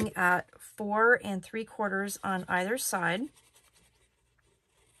being at 4 3/4 on either side.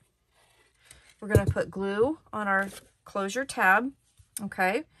 We're going to put glue on our closure tab,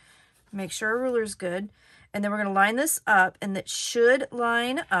 okay? Make sure our ruler's good. And then we're going to line this up, and it should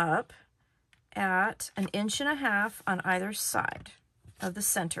line up at 1.5 inches on either side of the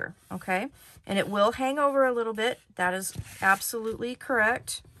center, okay? And it will hang over a little bit. That is absolutely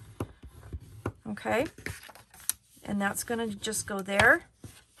correct, okay? And that's going to just go there.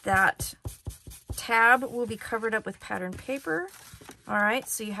 That tab will be covered up with pattern paper. All right,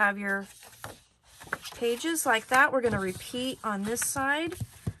 so you have your pages like that. We're going to repeat on this side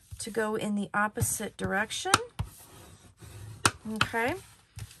to go in the opposite direction. Okay,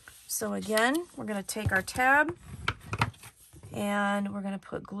 so again, we're going to take our tab and we're going to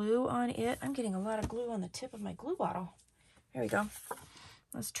put glue on it. I'm getting a lot of glue on the tip of my glue bottle. There we go.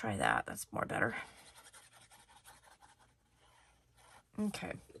 Let's try that. That's more better.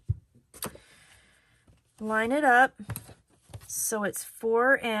 Okay. Line it up so it's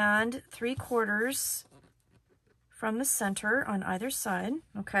 4 3/4 from the center on either side,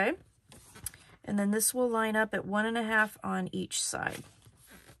 okay? And then this will line up at 1.5 on each side,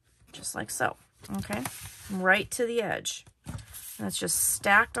 just like so, okay? Right to the edge. And it's just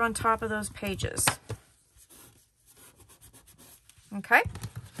stacked on top of those pages. Okay?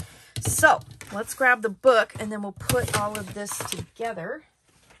 So, let's grab the book and then we'll put all of this together.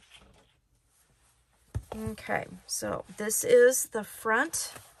 Okay, so this is the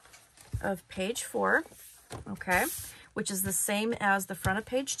front of page 4, okay, which is the same as the front of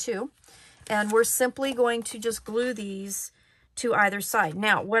page 2. And we're simply going to just glue these to either side.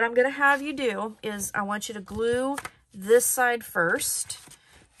 Now, what I'm going to have you do is I want you to glue this side first.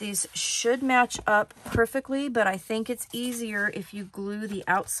 These should match up perfectly, but I think it's easier if you glue the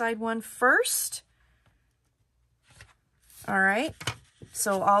outside one first. All right,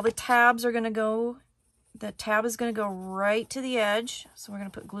 so all the tabs are going to go. The tab is going to go right to the edge. So we're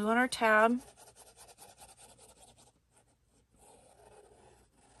going to put glue on our tab.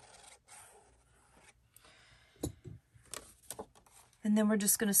 And then we're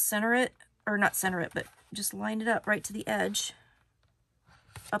just going to center it, or not center it, but just line it up right to the edge.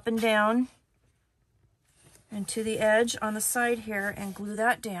 Up and down. And to the edge on the side here and glue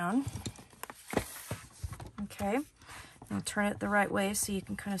that down. Okay. I'll turn it the right way so you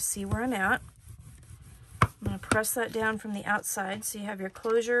can kind of see where I'm at. I'm going to press that down from the outside. So you have your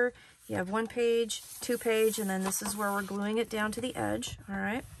closure, you have 1 page, 2 page, and then this is where we're gluing it down to the edge. All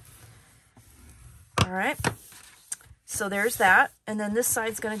right. All right. So there's that. And then this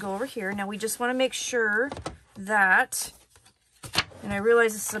side's going to go over here. Now we just want to make sure that, and I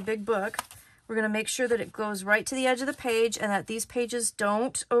realize this is a big book, we're going to make sure that it goes right to the edge of the page and that these pages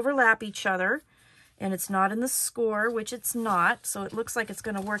don't overlap each other. And it's not in the score, which it's not. So it looks like it's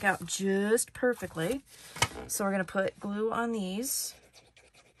going to work out just perfectly. So we're going to put glue on these.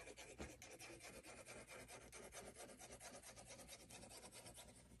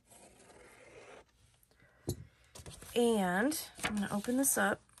 And I'm going to open this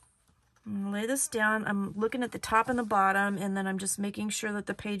up. I'm going to lay this down. I'm looking at the top and the bottom, and then I'm just making sure that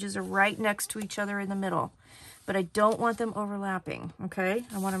the pages are right next to each other in the middle. But I don't want them overlapping, okay?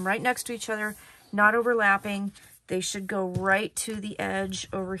 I want them right next to each other, not overlapping. They should go right to the edge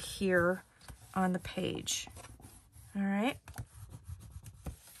over here on the page. All right.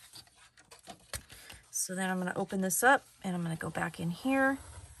 So then I'm going to open this up and I'm going to go back in here,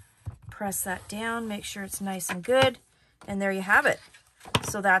 press that down, make sure it's nice and good. And there you have it.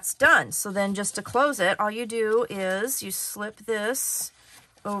 So that's done. So then just to close it, all you do is you slip this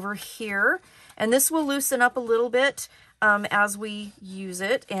over here, and this will loosen up a little bit as we use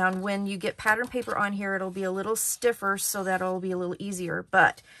it. And when you get pattern paper on here, it'll be a little stiffer, so that'll be a little easier.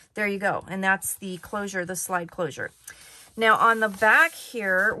 But there you go. And that's the closure, the slide closure. Now on the back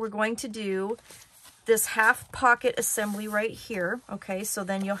here, we're going to do this half pocket assembly right here. Okay, so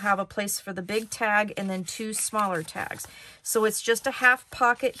then you'll have a place for the big tag and then 2 smaller tags. So it's just a half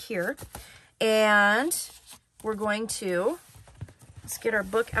pocket here. And we're going to, let's get our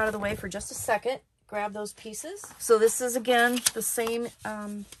book out of the way for just a second. Grab those pieces. So this is again the same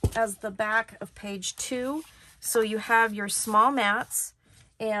as the back of page 2. So you have your small mats,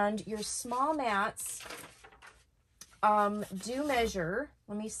 and your small mats do measure,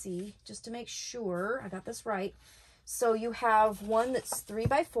 let me see, just to make sure I got this right. So you have one that's 3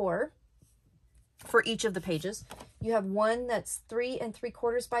 by 4 for each of the pages. You have one that's 3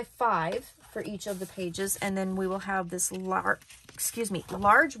 3/4 by 5 for each of the pages. And then we will have this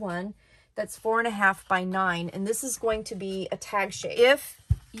large one that's 4.5 by 9. And this is going to be a tag shape. If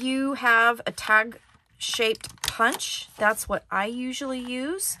you have a tag shaped punch. That's what I usually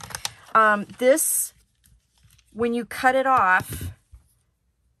use. This, when you cut it off,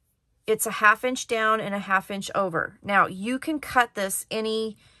 it's a 1/2 inch down and a 1/2 inch over. Now, you can cut this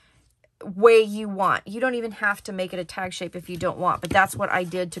any way you want. You don't even have to make it a tag shape if you don't want, but that's what I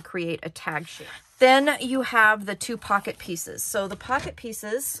did to create a tag shape. Then you have the 2 pocket pieces. So the pocket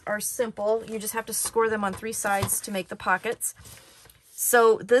pieces are simple. You just have to score them on 3 sides to make the pockets.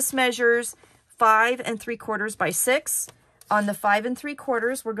 So this measures 5 3/4 by 6. On the 5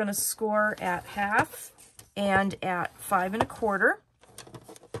 3/4, we're going to score at 1/2 and at 5 1/4.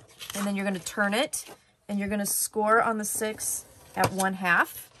 And then you're going to turn it and you're going to score on the 6 at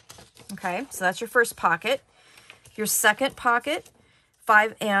 1/2. Okay, so that's your first pocket. Your second pocket,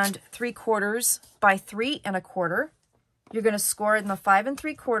 5 3/4 by 3 1/4. You're going to score in the 5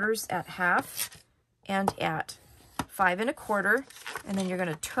 3/4 at 1/2 and at 5 1/4. And then you're going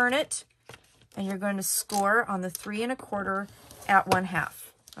to turn it and you're going to score on the 3 1/4 at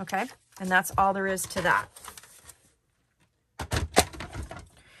 1/2. Okay, and that's all there is to that.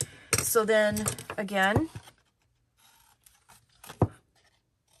 So then again,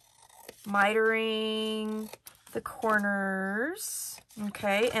 mitering the corners,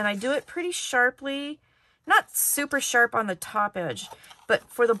 okay, and I do it pretty sharply, not super sharp on the top edge, but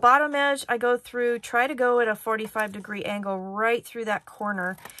for the bottom edge, I go through, try to go at a 45-degree angle right through that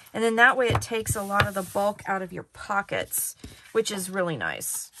corner, and then that way it takes a lot of the bulk out of your pockets, which is really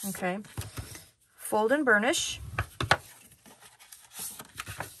nice, okay. Fold and burnish.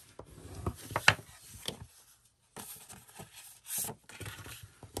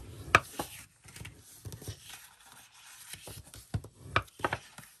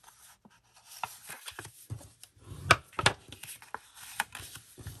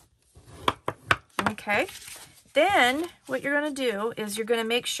 Okay, then what you're going to do is you're going to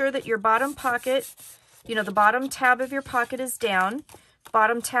make sure that your bottom pocket, you know, the bottom tab of your pocket is down,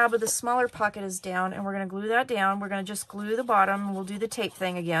 bottom tab of the smaller pocket is down, and we're going to glue that down. We're going to just glue the bottom, and we'll do the tape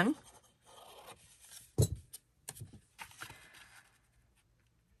thing again.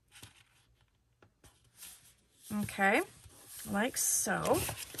 Okay, like so.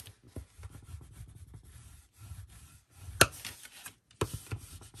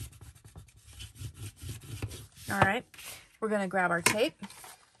 All right, we're going to grab our tape,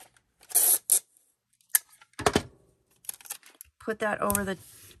 put that over the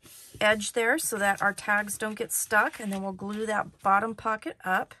edge there so that our tags don't get stuck, and then we'll glue that bottom pocket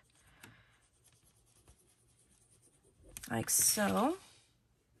up like so.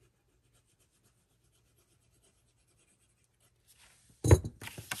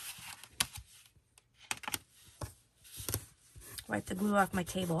 Wipe the glue off my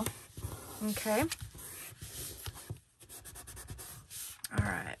table. Okay. All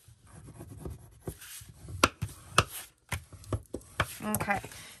right. Okay,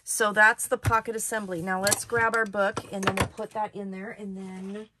 so that's the pocket assembly. Now let's grab our book and then we'll put that in there, and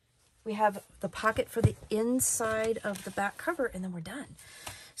then we have the pocket for the inside of the back cover, and then we're done.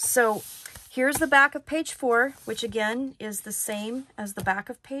 So here's the back of page 4, which again is the same as the back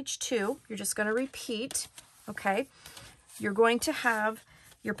of page 2. You're just going to repeat, okay? You're going to have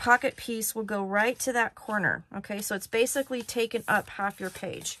your pocket piece will go right to that corner, okay? So it's basically taken up half your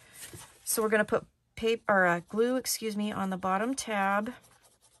page. So we're going to put paper or glue, excuse me, on the bottom tab.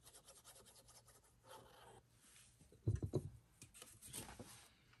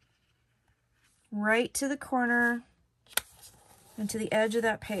 Right to the corner and to the edge of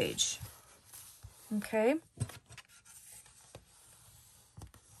that page. Okay?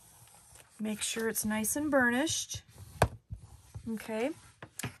 Make sure it's nice and burnished. Okay?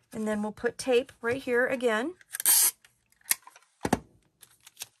 And then we'll put tape right here again.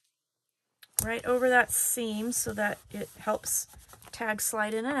 Right over that seam so that it helps tags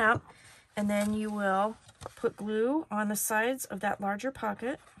slide in and out. And then you will put glue on the sides of that larger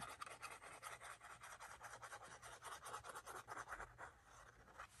pocket.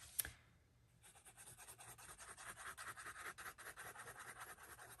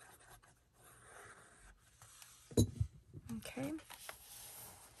 Okay.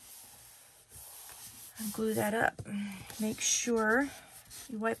 And glue that up. Make sure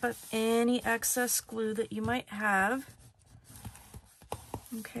you wipe up any excess glue that you might have.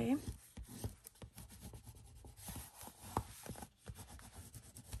 Okay.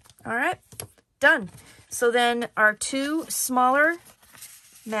 All right, done. So then our 2 smaller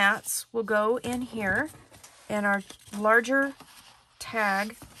mats will go in here, and our larger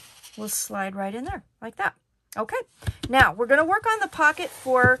tag will slide right in there, like that. Okay, now we're gonna work on the pocket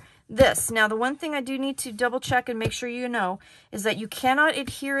for this. Now, the one thing I do need to double check and make sure you know is that you cannot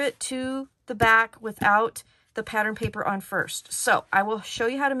adhere it to the back without the pattern paper on first. So I will show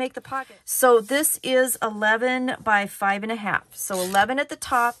you how to make the pocket. So this is 11 by 5.5. So 11 at the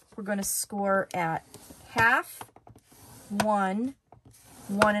top, we're going to score at half, 1,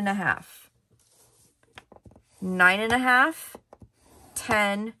 1.5, 9.5,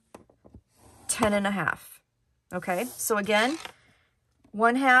 10, 10.5. Okay, so again,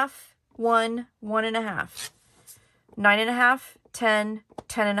 1/2, 1, 1.5, 9.5, 10,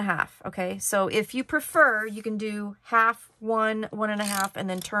 10.5. Okay, so if you prefer, you can do half, 1, 1.5, and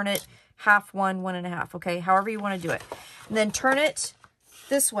then turn it half, 1, 1.5. Okay, however you want to do it. And then turn it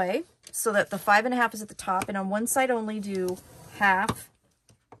this way so that the 5.5 is at the top, and on one side only do half,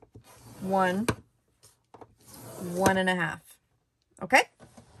 1, 1.5. Okay,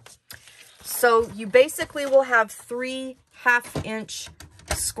 so you basically will have 3 1/2-inch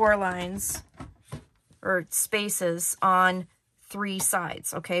score lines or spaces on 3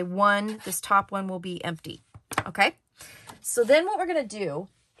 sides. Okay, this top one will be empty. Okay, so then what we're going to do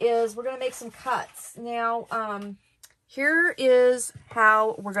is we're going to make some cuts. Now, here is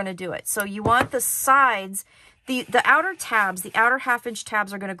how we're going to do it. So you want the sides, the outer tabs, the outer 1/2-inch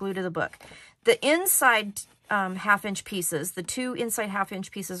tabs are going to glue to the book. The inside 1/2-inch pieces, the 2 inside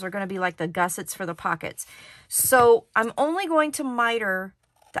 1/2-inch pieces are going to be like the gussets for the pockets. So I'm only going to miter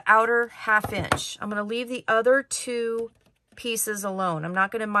the outer 1/2-inch. I'm going to leave the other 2 pieces alone. I'm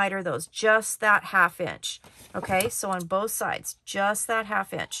not going to miter those, just that 1/2-inch. Okay, so on both sides, just that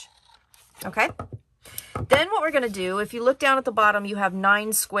 1/2-inch. Okay, then what we're going to do, if you look down at the bottom, you have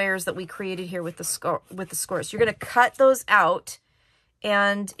 9 squares that we created here with the scores. You're going to cut those out,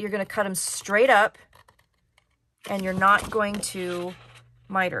 and you're going to cut them straight up, and you're not going to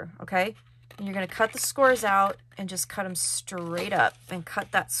miter. Okay, and you're going to cut the scores out and just cut them straight up, and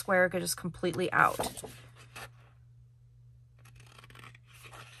cut that square just completely out.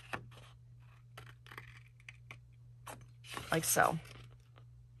 Like so.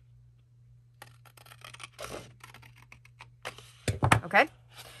 Okay.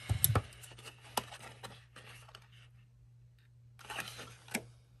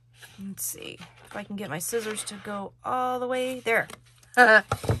 Let's see if I can get my scissors to go all the way there.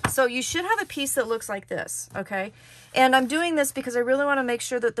 So you should have a piece that looks like this, okay? And I'm doing this because I really want to make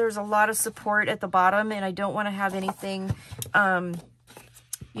sure that there's a lot of support at the bottom, and I don't want to have anything,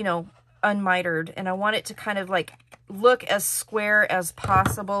 you know, unmitered. And I want it to kind of like look as square as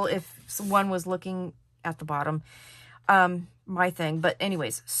possible if one was looking at the bottom. My thing. But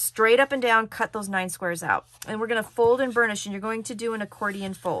anyways, straight up and down, cut those 9 squares out. And we're going to fold and burnish, and you're going to do an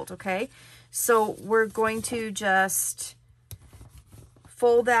accordion fold, okay? So we're going to just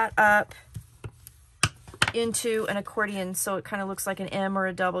fold that up into an accordion so it kind of looks like an M or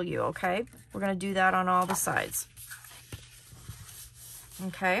a W, okay? We're going to do that on all the sides.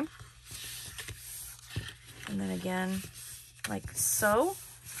 Okay? And then again, like so.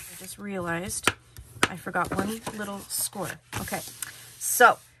 I just realized I forgot one little score. Okay,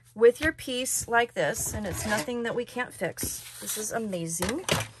 so with your piece like this, and it's nothing that we can't fix. This is amazing.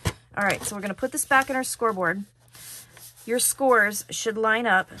 All right, so we're going to put this back in our scoreboard. Your scores should line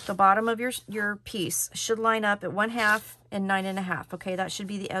up, the bottom of your piece should line up at 1/2 and 9.5. Okay, that should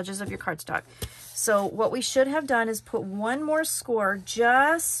be the edges of your cardstock. So what we should have done is put one more score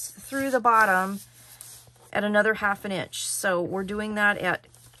just through the bottom at another 1/2 inch. So we're doing that at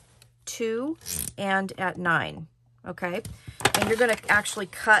 2 and at 9. Okay, and you're going to actually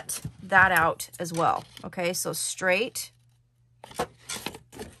cut that out as well. Okay, so straight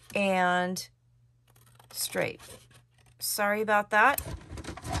and straight. Sorry about that.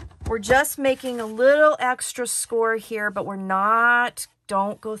 We're just making a little extra score here, but we're not,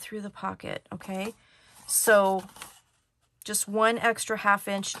 don't go through the pocket. Okay, so just one extra 1/2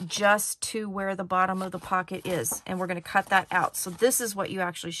 inch just to where the bottom of the pocket is, and we're going to cut that out. So this is what you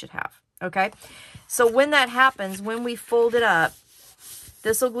actually should have. Okay, so when that happens, when we fold it up,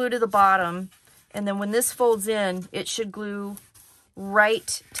 this will glue to the bottom, and then when this folds in, it should glue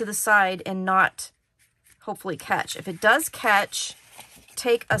right to the side and not hopefully catch. If it does catch,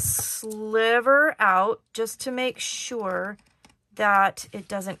 take a sliver out just to make sure that it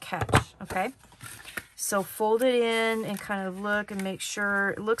doesn't catch. Okay, so fold it in and kind of look and make sure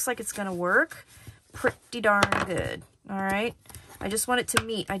it looks like it's going to work pretty darn good. All right, I just want it to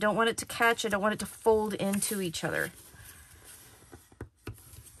meet. I don't want it to catch. I don't want it to fold into each other.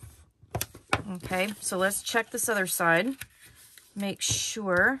 Okay, so let's check this other side. Make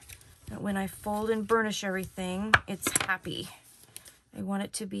sure that when I fold and burnish everything, it's happy. I want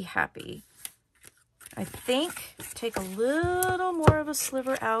it to be happy. I think take a little more of a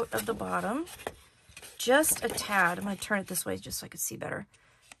sliver out of the bottom. Just a tad. I'm going to turn it this way just so I can see better.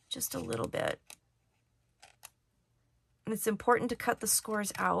 just a little bit. And it's important to cut the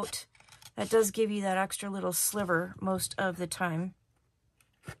scores out. That does give you that extra little sliver most of the time.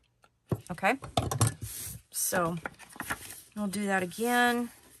 Okay, so I'll do that again.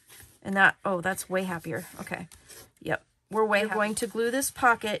 And that, oh, that's way happier. Okay, yep. We're going to glue this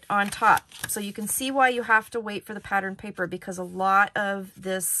pocket on top. So you can see why you have to wait for the pattern paper, because a lot of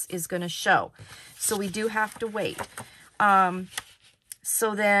this is going to show. So we do have to wait.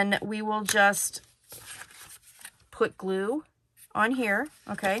 So then we will just put glue on here,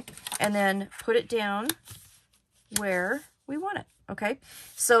 okay? And then put it down where we want it, okay?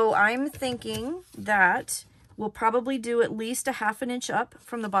 So I'm thinking that we'll probably do at least a 1/2 inch up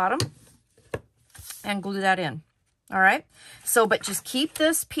from the bottom and glue that in. All right, so, but just keep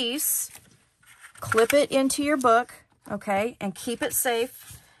this piece, clip it into your book, okay, and keep it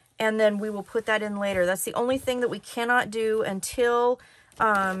safe, and then we will put that in later. That's the only thing that we cannot do until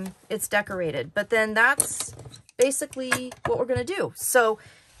it's decorated. But then that's basically what we're going to do. So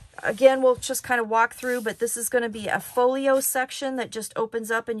again, we'll just kind of walk through, but this is going to be a folio section that just opens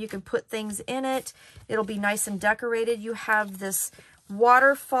up and you can put things in it. It'll be nice and decorated. You have this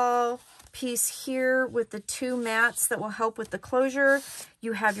waterfall piece here with the 2 mats that will help with the closure.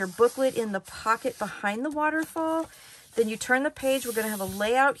 You have your booklet in the pocket behind the waterfall. Then you turn the page. We're going to have a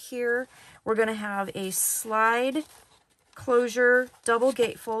layout here. We're going to have a slide closure double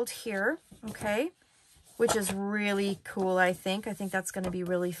gatefold here, okay, which is really cool, I think. I think that's going to be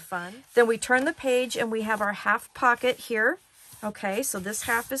really fun. Then we turn the page and we have our half pocket here. Okay, so this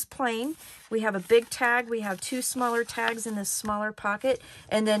half is plain. We have a big tag. We have 2 smaller tags in this smaller pocket.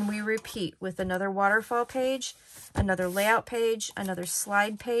 And then we repeat with another waterfall page, another layout page, another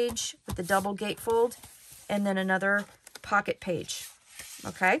slide page with the double gatefold, and then another pocket page.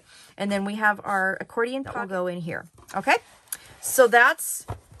 Okay, and then we have our accordion pocket will go in here. Okay, so that's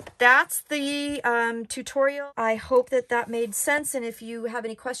the tutorial. I hope that made sense, and if you have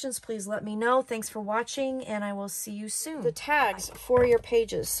any questions, please let me know. Thanks for watching, and I will see you soon. The tags for your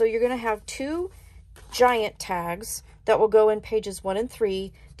pages. So you're going to have 2 giant tags that will go in pages 1 and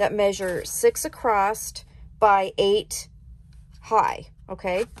 3 that measure 6 across by 8 high.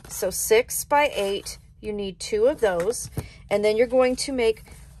 Okay, so 6 by 8, you need 2 of those, and then you're going to make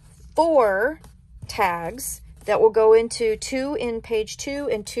 4 tags that will go into 2 in page 2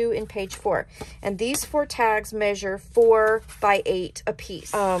 and 2 in page 4. And these 4 tags measure 4 by 8 a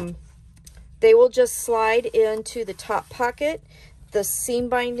piece. They will just slide into the top pocket. The seam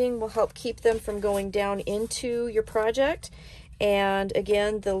binding will help keep them from going down into your project. And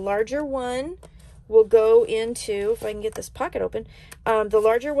again, the larger one will go into, if I can get this pocket open, the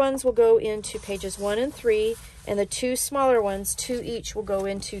larger ones will go into pages 1 and 3, and the 2 smaller ones, 2 each, will go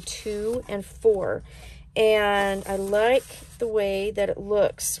into 2 and 4. And I like the way that it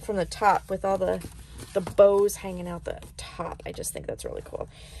looks from the top with all the bows hanging out the top. I just think that's really cool.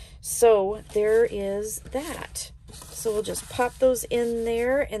 So there is that. So we'll just pop those in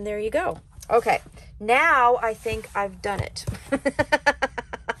there, and there you go. Okay, now I think I've done it.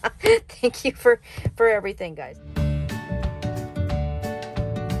 Thank you for everything, guys.